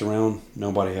 Asked around,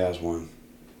 nobody has one.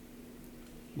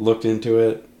 Looked into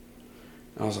it.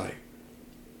 I was like,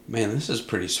 man, this is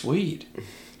pretty sweet.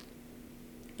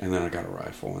 And then I got a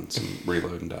rifle and some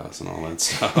reloading dice and all that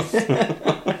stuff.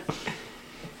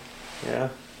 Yeah,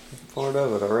 part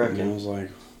of it, I reckon. And I was like,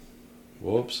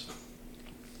 whoops.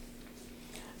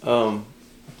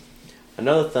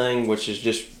 Another thing, which is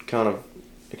just kind of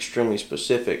extremely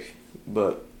specific,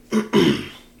 but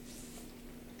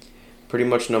pretty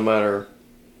much no matter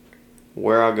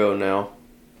where I go now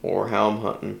or how I'm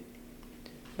hunting,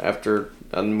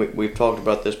 and we've talked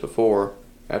about this before,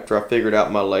 after I figured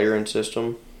out my layering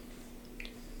system,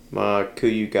 my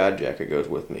Kuiu guide jacket goes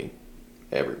with me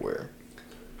everywhere.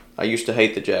 I used to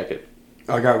hate the jacket.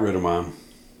 I got rid of mine.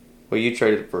 Well, you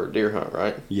traded it for a deer hunt,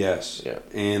 right? Yes. Yeah.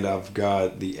 And I've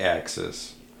got the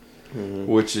Axis, Mm-hmm.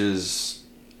 which is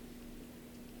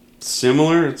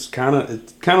similar. It's kind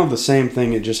of the same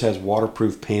thing. It just has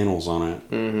waterproof panels on it.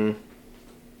 Mm-hmm.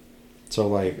 So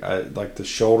like the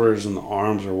shoulders and the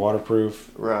arms are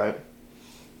waterproof, Right.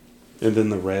 and then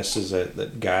the rest is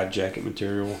that guide jacket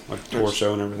material, like the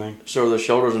torso and everything. So are the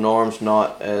shoulders and arms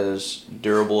not as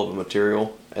durable of a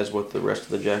material as what the rest of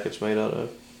the jacket's made out of?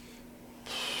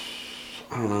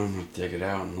 I don't know. I'm gonna dig it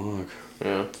out and look.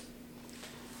 Yeah.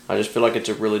 I just feel like it's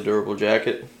a really durable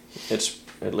jacket. It's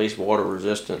at least water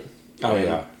resistant. Oh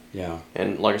And- yeah.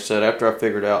 And like I said, after I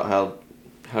figured out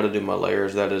how to do my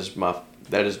layers, that is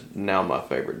now my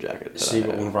favorite jacket. See,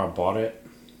 but whenever I bought it,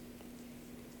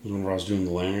 whenever I was doing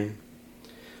the layering,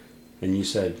 and you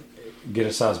said get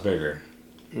a size bigger.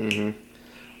 Mm-hmm.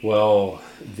 Well,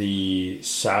 the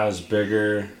size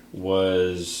bigger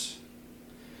was,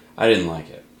 I didn't like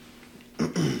it.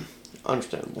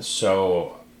 Understandable.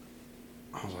 So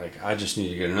I was like, I just need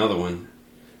to get another one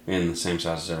in the same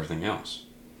size as everything else.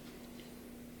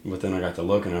 But then I got to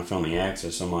look and I found the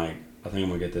Axis. I'm like, I think I'm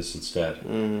going to get this instead.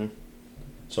 Mm-hmm.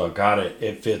 So I got it.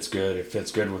 It fits good. It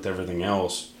fits good with everything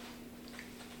else.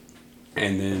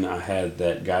 And then I had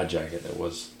that guide jacket that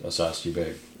was a size too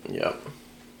big. Yep.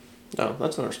 No,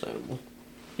 that's understandable.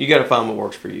 You got to find what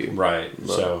works for you. Right.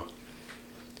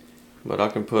 But I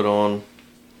can put on,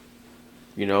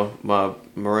 my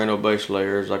merino base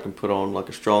layers. I can put on like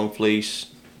a strong fleece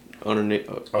underneath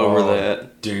over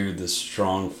that. Dude, the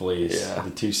strong fleece. Yeah.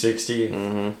 The 260.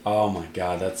 Mm-hmm. Oh my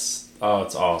God, it's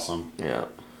awesome. Yeah.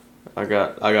 I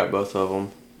got both of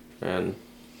them, and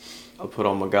I'll put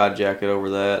on my guide jacket over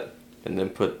that, and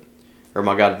then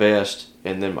my guide vest,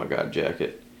 and then my guide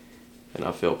jacket, and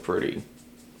I feel pretty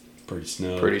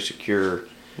snug, pretty secure,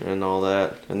 and all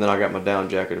that. And then I got my down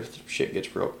jacket if shit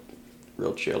gets real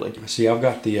chilly. See, I've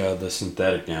got the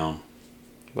synthetic down.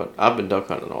 But I've been duck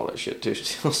hunting and all that shit too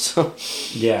still, so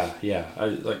Yeah.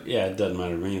 It doesn't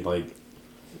matter to me. Like,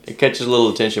 it catches a little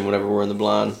attention whenever we're in the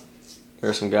blind.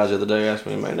 There's some guys the other day asked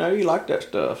me, "Man, no, you like that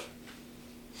stuff?"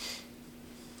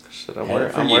 I said, I'm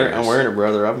wearing it,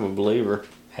 brother. I'm a believer.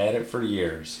 had it for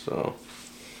years. So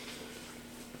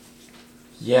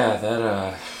Yeah,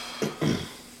 that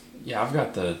yeah, I've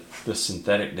got the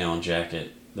synthetic down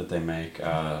jacket that they make.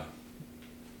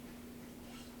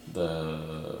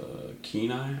 The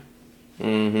Kenai.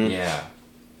 mm-hmm. Yeah.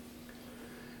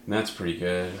 And that's pretty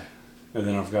good. And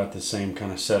then I've got the same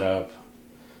kind of setup.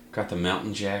 Got the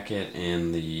mountain jacket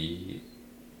and the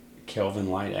Kelvin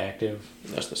Light Active.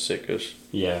 That's the sickest.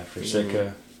 Yeah, for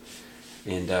Sitka.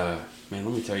 And man, let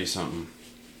me tell you something.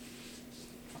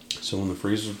 So when the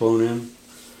freeze was blowing in,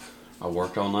 I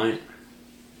worked all night.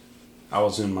 I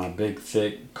was in my big,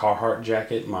 thick Carhartt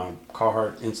jacket, my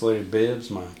Carhartt insulated bibs,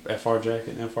 my FR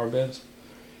jacket and FR bibs.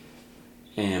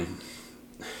 And,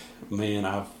 man,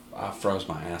 I froze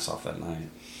my ass off that night.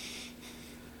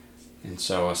 And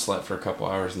so I slept for a couple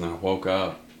hours and then I woke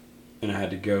up and I had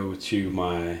to go to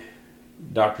my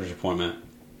doctor's appointment.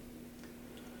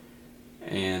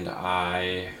 and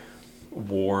I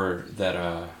wore that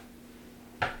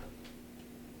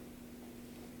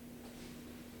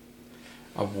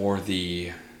I wore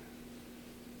the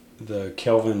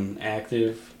Kelvin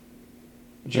Active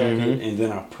jacket, and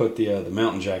then I put the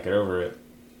mountain jacket over it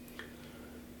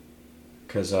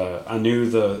because I knew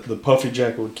the puffy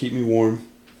jacket would keep me warm,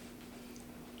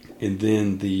 and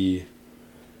then the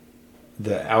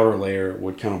outer layer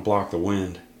would kind of block the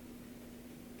wind.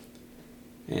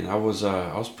 And I was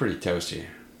pretty toasty.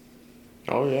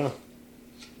 Oh yeah,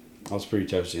 I was pretty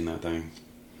toasty in that thing.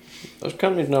 Those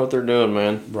companies know what they're doing,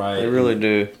 man. Right. They really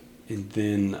do. And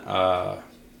then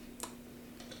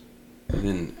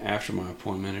after my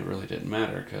appointment, it really didn't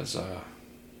matter because I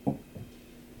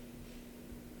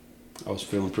was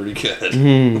feeling pretty good.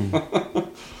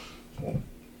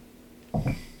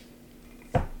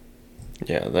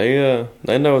 Yeah,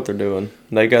 they know what they're doing.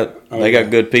 They got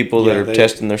good people that are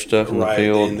testing their stuff in the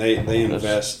field. And they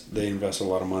invest a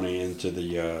lot of money into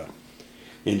the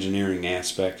engineering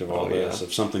aspect of all this.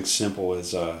 If something simple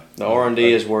as the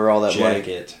R&D is where all that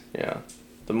jacket. money. Yeah,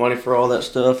 the money for all that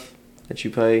stuff that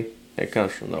you pay, it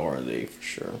comes from the R&D for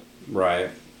sure. Right,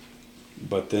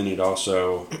 but then they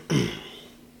also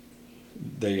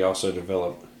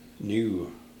develop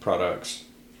new products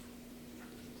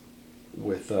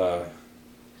with that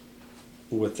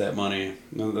money.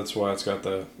 That's why it's got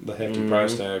the hefty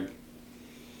price tag.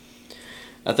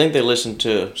 I think they listen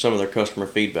to some of their customer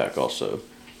feedback also.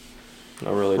 I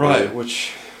really do. Right,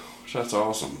 which that's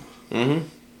awesome.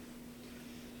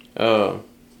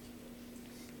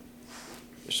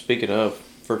 Speaking of,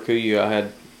 for Kuyu, I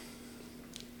had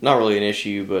not really an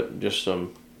issue, but just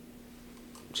some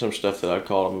stuff that I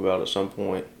called them about at some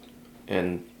point,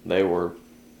 and they were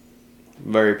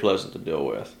very pleasant to deal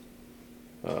with.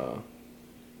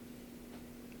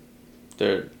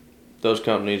 Those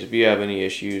companies, if you have any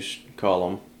issues, call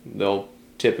them. They'll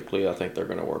typically, I think they're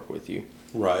going to work with you.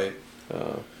 Right.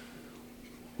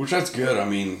 Which that's good. I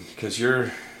mean, because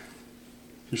you're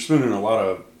spending a lot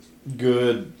of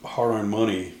good hard-earned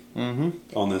money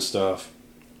on this stuff,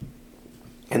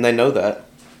 and they know that.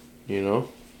 You know.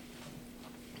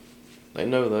 They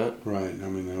know that. Right. I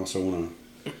mean, they also want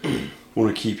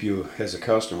to keep you as a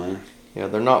customer. Yeah,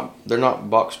 they're not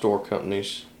box store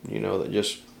companies. You know, that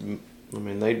just. I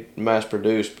mean, they mass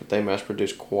produce, but they mass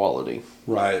produce quality.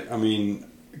 Right. I mean,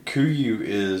 Kuyu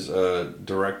is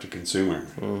direct to consumer.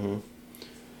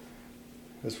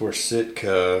 That's where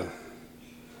Sitka.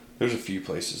 There's a few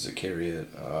places that carry it.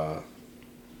 I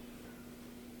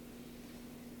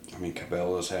mean,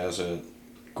 Cabela's has it.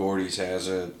 Gordy's has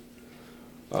it.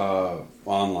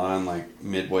 Online, like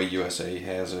Midway USA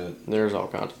has it. There's all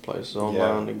kinds of places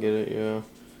online to get it. Yeah,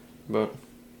 but.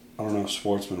 I don't know if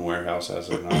Sportsman Warehouse has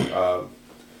it or not.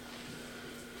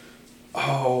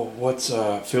 What's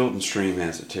Field and Stream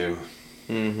has it too.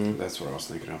 That's what I was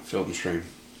thinking of. Field and Stream.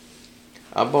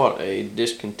 I bought a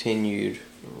discontinued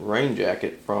rain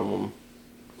jacket from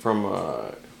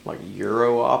like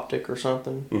Euro Optic or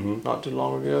something not too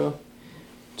long ago.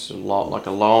 It's like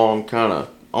a long kind of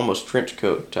almost trench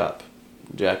coat type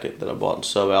jacket that I bought in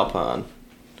Subalpine,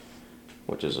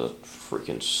 which is a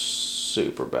freaking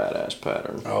super badass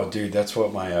pattern. Oh, dude, that's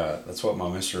what my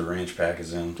Mr. Ranch pack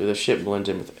is in. Dude, this shit blends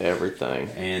in with everything.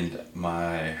 And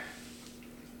my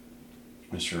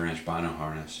Mr. Ranch Bino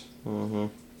harness.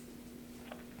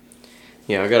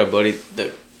 Yeah, I got a buddy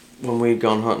that when we'd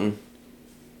gone hunting,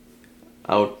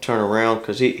 I would turn around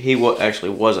because he actually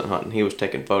wasn't hunting. He was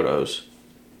taking photos,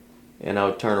 and I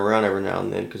would turn around every now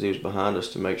and then because he was behind us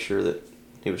to make sure that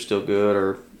he was still good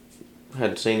or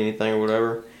hadn't seen anything or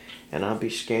whatever. And I'd be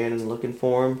scanning, looking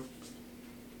for him,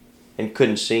 and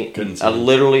couldn't see him.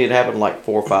 Literally, it happened like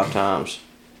 4 or 5 times.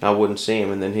 I wouldn't see him,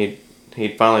 and then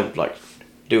he'd finally like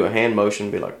do a hand motion,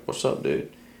 and be like, "What's up, dude?"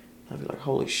 I'd be like,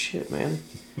 "Holy shit, man!"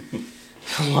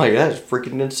 I'm like, that's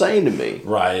freaking insane to me.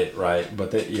 Right.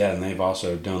 But and they've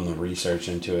also done the research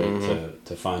into it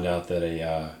to find out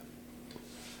that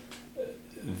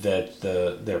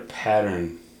their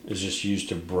pattern is just used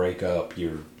to break up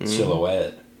your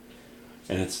silhouette.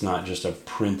 And it's not just a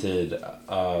printed,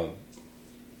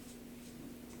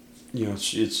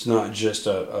 it's not just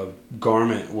a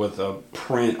garment with a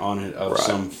print on it of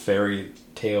some fairy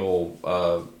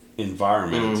tale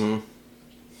environment.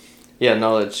 Yeah,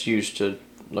 no, it's used to,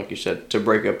 like you said, to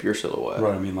break up your silhouette.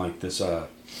 Right, I mean, like this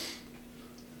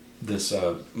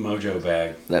Mojo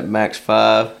bag. That Max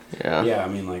 5, yeah. Yeah, I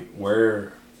mean, like,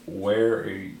 where are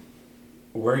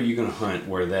you going to hunt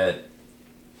where that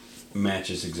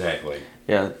matches exactly?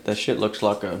 Yeah, that shit looks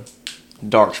like a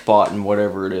dark spot in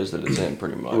whatever it is that it's in,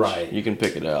 pretty much. Right. You can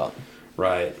pick it out.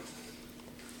 Right.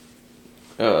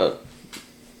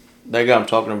 that guy I'm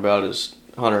talking about is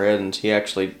Hunter Edens. He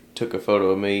actually took a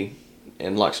photo of me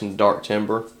in like some dark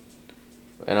timber,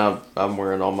 and I'm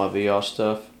wearing all my VOS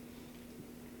stuff.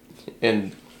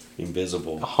 And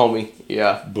Invisible. Homie,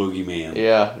 yeah. Boogeyman.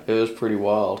 Yeah, it was pretty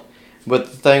wild.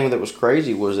 But the thing that was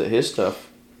crazy was that his stuff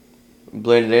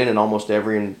blended in almost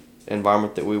every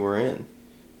environment that we were in.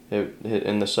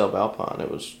 In the subalpine,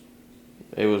 it was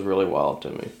really wild to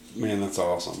me. Man, that's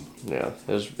awesome. Yeah,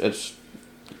 it's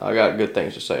I got good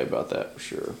things to say about that for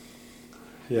sure.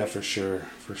 Yeah, for sure.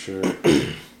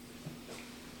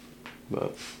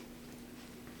 But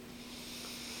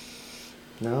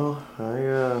no,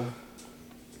 I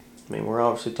mean, we're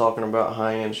obviously talking about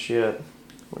high-end shit,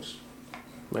 which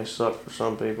may suck for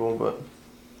some people, but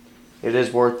it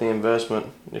is worth the investment.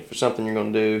 If it's something you're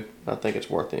going to do, I think it's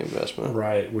worth the investment.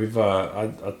 Right. We've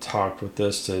I talked with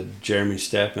this to Jeremy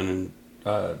Steppen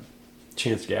and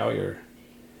Chance Gallagher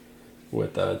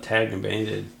with Tagged and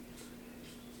Banded.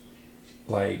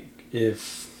 Like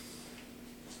if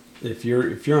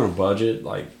you're on a budget,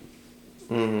 like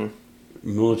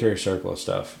military surplus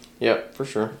stuff. Yep, for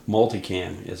sure.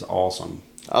 Multicam is awesome.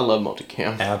 I love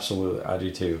multicam. Absolutely, I do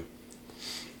too.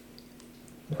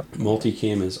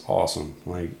 Multicam is awesome.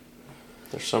 Like,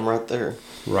 there's some right there.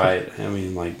 Right. I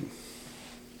mean, like,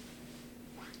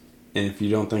 and if you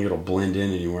don't think it'll blend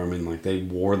in anywhere, I mean, like, they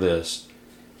wore this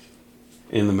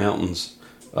in the mountains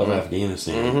of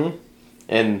Afghanistan. Mm-hmm.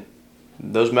 And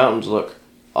those mountains look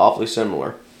awfully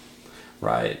similar.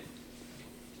 Right.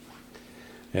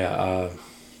 Yeah.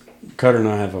 Cutter and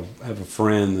I have a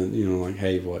friend that, you know, like,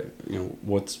 hey,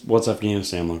 what's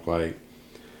Afghanistan look like?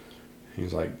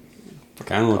 He's like,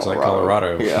 kind of looks like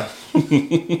Colorado. Yeah.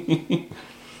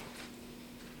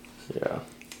 Yeah.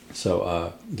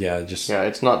 So, yeah,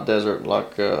 it's not desert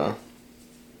like, I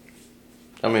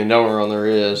mean, nowhere on there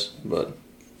is, but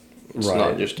it's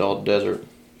not just all desert.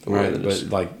 Right, but,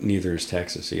 like, neither is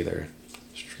Texas either.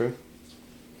 It's true.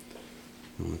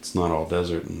 It's not all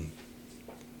desert and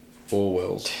oil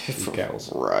wells and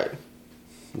cows. Right.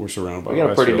 We're surrounded by we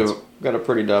got a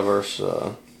pretty diverse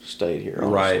state here,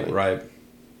 honestly. Right.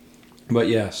 But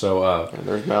yeah, so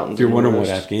there's mountains. If you're wondering what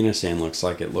Afghanistan looks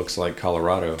like, it looks like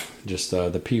Colorado. Just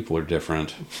the people are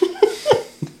different.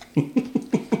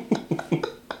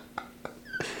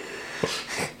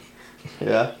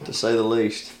 Yeah, to say the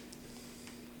least.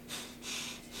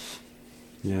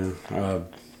 Yeah. The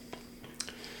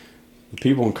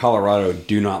people in Colorado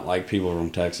do not like people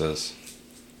from Texas.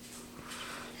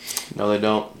 No, they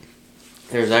don't.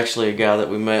 There's actually a guy that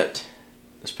we met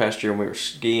this past year when we were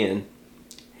skiing.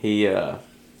 He had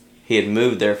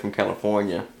moved there from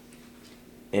California,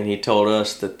 and he told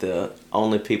us that the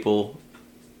only people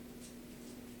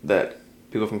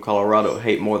from Colorado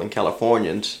hate more than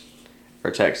Californians are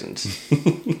Texans.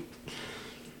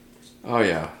 Oh,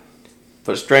 yeah.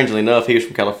 But strangely enough, he was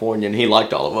from California, and he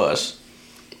liked all of us.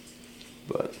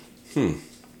 But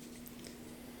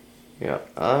yeah,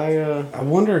 I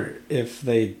wonder if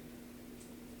they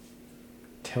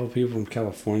tell people from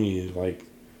California, like,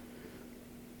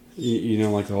 you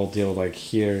know, like the whole deal, like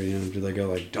here, you know, do they go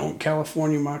like, "Don't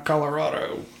California my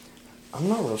Colorado"? I'm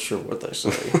not real sure what they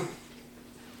say.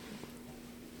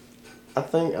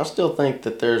 I still think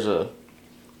that there's a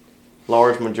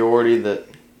large majority that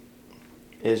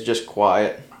is just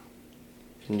quiet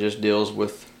and just deals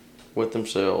with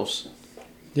themselves.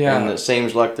 Yeah. And it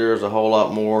seems like there's a whole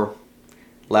lot more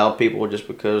loud people just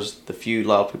because the few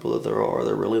loud people that there are,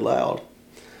 they're really loud.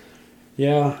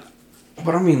 Yeah.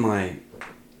 But I mean, like...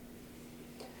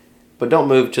 But don't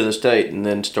move to the state and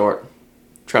then start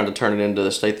trying to turn it into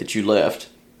the state that you left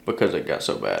because it got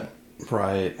so bad.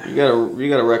 Right. You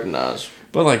gotta recognize.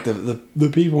 But like the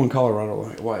people in Colorado,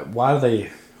 like, why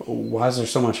is there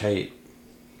so much hate?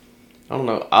 I don't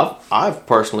know. I've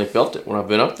personally felt it when I've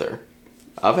been up there.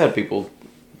 I've had people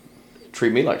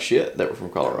treat me like shit that were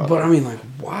from Colorado. But I mean, like,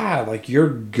 why? Like, you're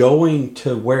going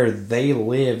to where they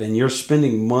live and you're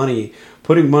spending money,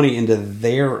 putting money into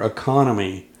their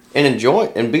economy. And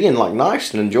enjoying, and being, like,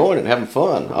 nice and enjoying it and having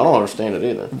fun. I don't understand it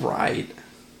either. Right.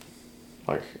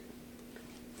 Like,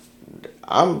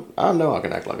 I know I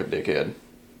can act like a dickhead.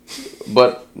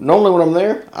 But normally when I'm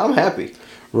there, I'm happy.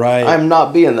 Right. I'm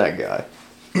not being that guy.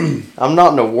 I'm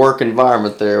not in a work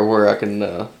environment there where I can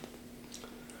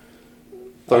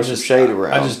throw some shade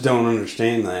around. I just don't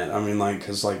understand that. I mean, like,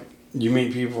 because, like, you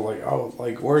meet people like, oh,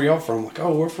 like, where are y'all from? Like,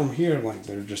 oh, we're from here. Like,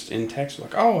 they're just in Texas.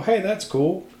 Like, oh, hey, that's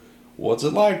cool. What's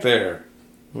it like there?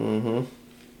 Mm-hmm.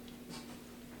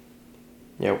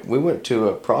 Yeah, we went to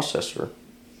a processor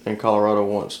in Colorado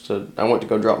once. I went to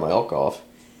go drop my elk off.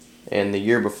 And the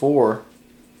year before,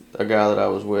 a guy that I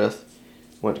was with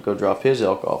went to go drop his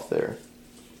elk off there.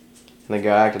 and the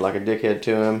guy acted like a dickhead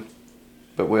to him,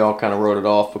 but we all kind of wrote it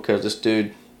off because this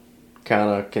dude kind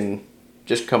of can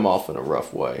just come off in a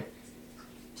rough way.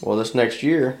 Well, this next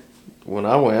year, when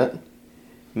I went,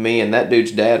 me and that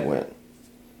dude's dad went.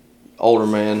 Older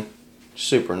man,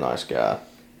 super nice guy.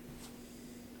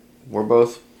 We're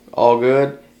both all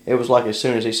good. It was like as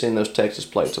soon as he seen those Texas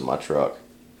plates on my truck,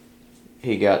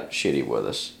 he got shitty with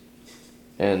us.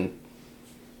 And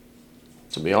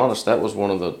to be honest, that was one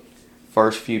of the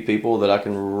first few people that I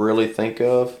can really think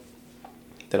of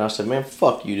that I said, man,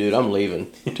 fuck you, dude, I'm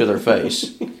leaving, to their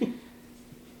face.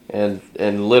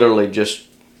 and literally just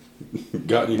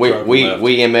Got in your we truck and we left.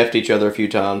 we MF'd each other a few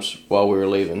times while we were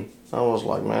leaving. I was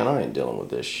like, man, I ain't dealing with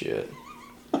this shit.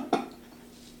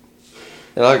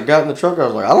 And I got in the truck, I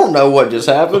was like, I don't know what just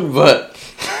happened, but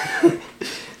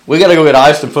we gotta go get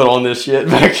ice to put on this shit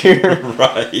back here.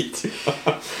 Right.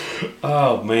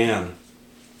 Oh, man.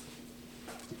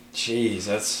 Jeez,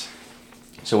 that's...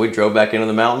 So we drove back into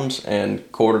the mountains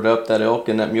and quartered up that elk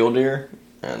and that mule deer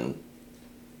and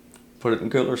put it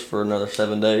in coolers for another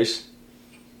 7 days.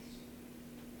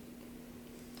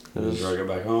 And drug it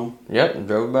back home? Yep, and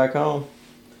drove it back home.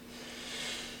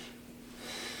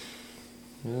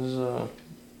 It was,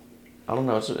 I don't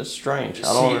know, it's strange.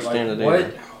 I don't understand it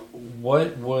either.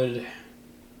 What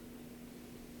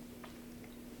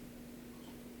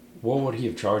would he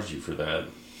have charged you for that?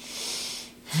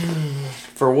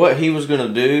 For what he was gonna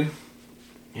do,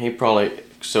 it probably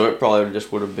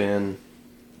just would have been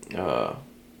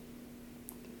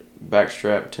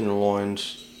backstrap,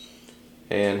 tenderloins,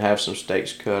 and have some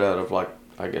steaks cut out of, like,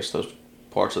 I guess those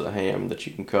parts of the ham that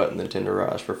you can cut and then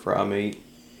tenderize for fry meat,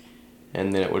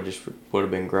 and then it would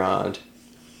have been grind.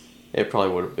 It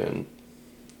probably would have been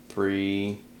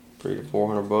 $300 to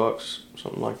 $400,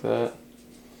 something like that.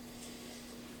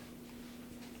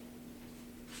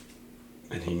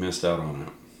 And he missed out on it.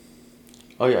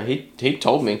 Oh yeah, he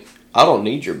told me, I don't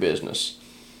need your business.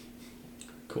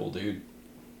 Cool, dude.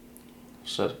 I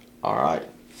said, all right.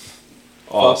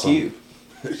 Awesome. Fuck you.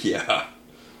 Yeah.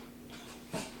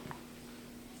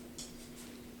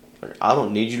 I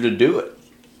don't need you to do it.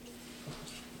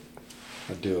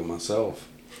 I'd do it myself.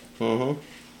 Mm-hmm.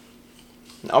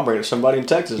 I'll bring it to somebody in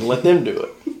Texas and let them do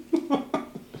it.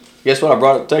 Guess what? I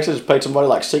brought it to Texas and paid somebody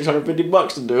like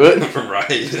 $650 to do it.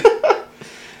 Right.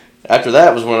 After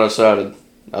that was when I decided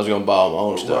I was going to buy all my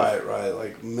own stuff. Right.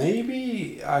 Like,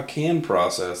 maybe I can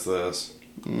process this.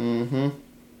 Mm-hmm.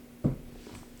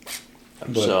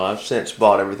 But, So I've since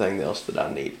bought everything else that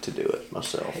I need to do it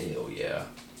myself. hell yeah.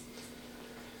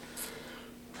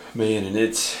 Man, and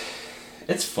it's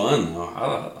fun though.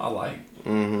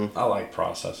 I like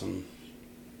processing.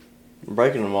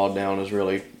 Breaking them all down is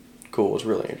really cool. It's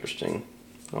really interesting,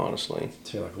 honestly.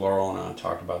 See, like Laurel and I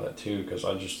talked about that too, because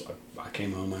I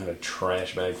came home, I had a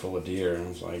trash bag full of deer, and I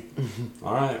was like,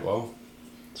 all right, well,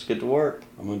 Let's get to work.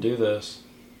 I'm going to do this.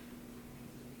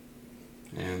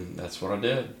 And that's what I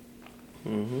did.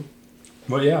 Mm-hmm.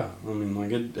 But yeah, I mean,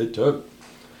 like it took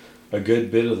a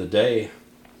good bit of the day.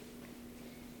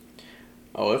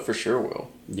 Oh, it for sure will.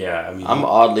 Yeah, I mean, I'm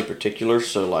oddly particular,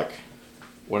 so like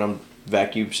when I'm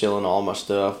vacuum sealing all my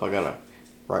stuff, I gotta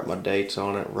write my dates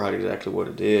on it, write exactly what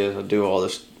it is. I do all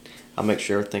this. I make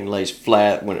sure everything lays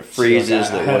flat when it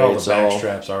freezes. I had all the back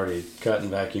straps already cut and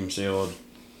vacuum sealed.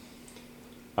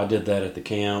 I did that at the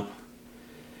camp,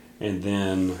 and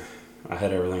then I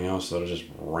had everything else that I just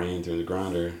ran through the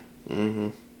grinder. Mm-hmm.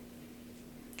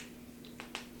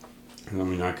 I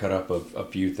mean, I cut up a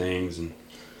few things, and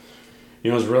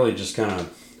it was really just kind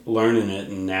of learning it.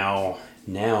 And now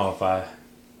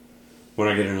when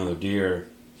I get another deer,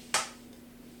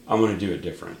 I'm gonna do it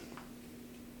different.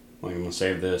 Like, I'm gonna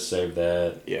save this, save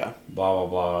that, Yeah. blah blah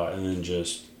blah, and then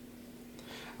just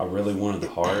I really wanted the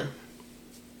heart,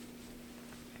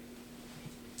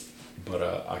 but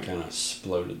I kind of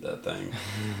exploded that thing.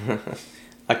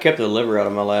 I kept the liver out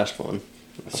of my last one.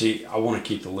 See, I want to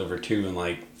keep the liver too, and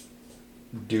like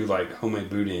do like homemade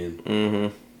boudin.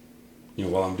 Mm-hmm. You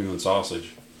know, while I'm doing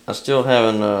sausage. I still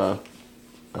haven't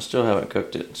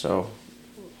cooked it, so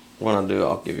when I do,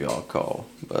 I'll give you all a call.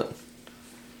 But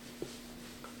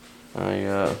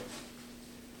I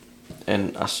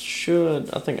think I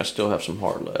still have some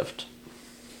heart left.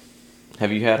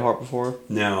 Have you had heart before?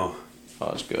 No.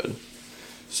 Oh, that's good.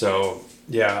 So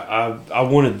yeah, I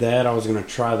wanted that. I was gonna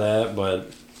try that,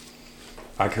 but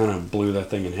I kind of blew that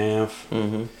thing in half.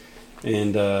 Mm-hmm.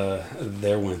 And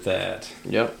there went that.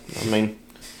 Yep. I mean,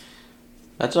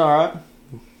 that's all right.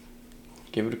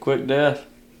 Give it a quick death.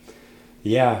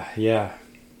 Yeah. I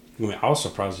mean, I was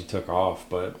surprised he took off,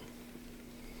 but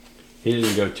he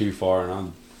didn't go too far,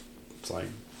 and it's like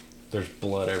there's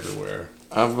blood everywhere.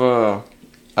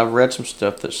 I've read some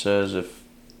stuff that says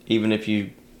even if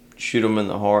you shoot them in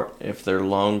the heart, if their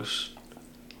lungs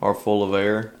are full of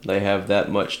air, they have that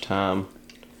much time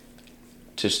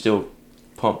to still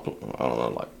pump. I don't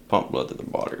know, like pump blood to the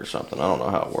body or something. I don't know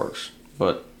how it works,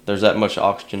 but there's that much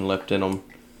oxygen left in them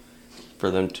for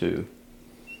them to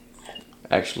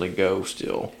actually go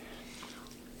still.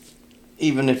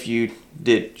 Even if you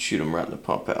did shoot them right in the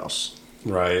pump house.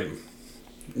 Right.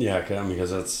 Yeah,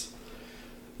 because that's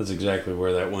exactly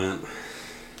where that went.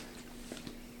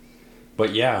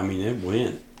 But yeah, I mean, it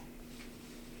went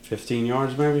 15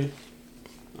 yards maybe.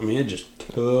 I mean, it just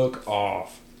took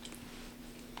off.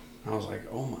 I was like,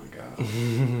 oh my God.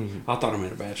 I thought I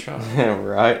made a bad shot.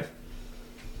 Right.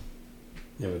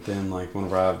 Yeah, but then like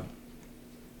whenever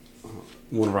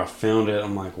I found it,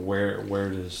 I'm like, where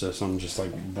does this? I'm just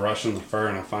like brushing the fur,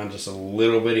 and I find just a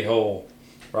little bitty hole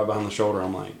right behind the shoulder.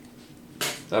 I'm like,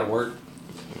 that'll work.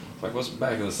 Like, what's the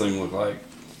back of this thing look like?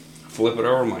 Flip it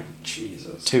over. I'm like,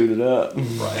 Jesus. Toot it up.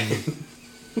 Right.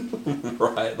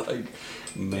 Right. Like,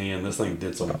 man, this thing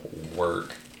did some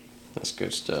work. That's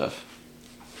good stuff.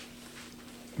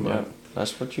 Yep,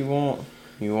 that's what you want.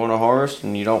 You want a harvest,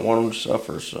 and you don't want them to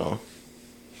suffer. So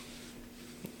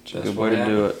it's a good way to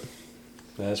do it.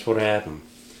 That's what happened.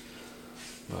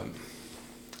 But,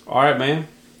 all right, man.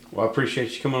 Well, I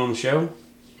appreciate you coming on the show.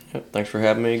 Yep, thanks for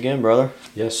having me again, brother.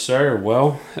 Yes, sir.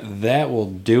 Well, that will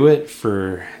do it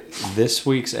for this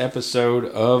week's episode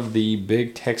of the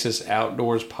Big Texas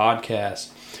Outdoors Podcast.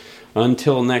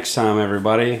 Until next time,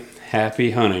 everybody,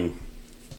 happy hunting.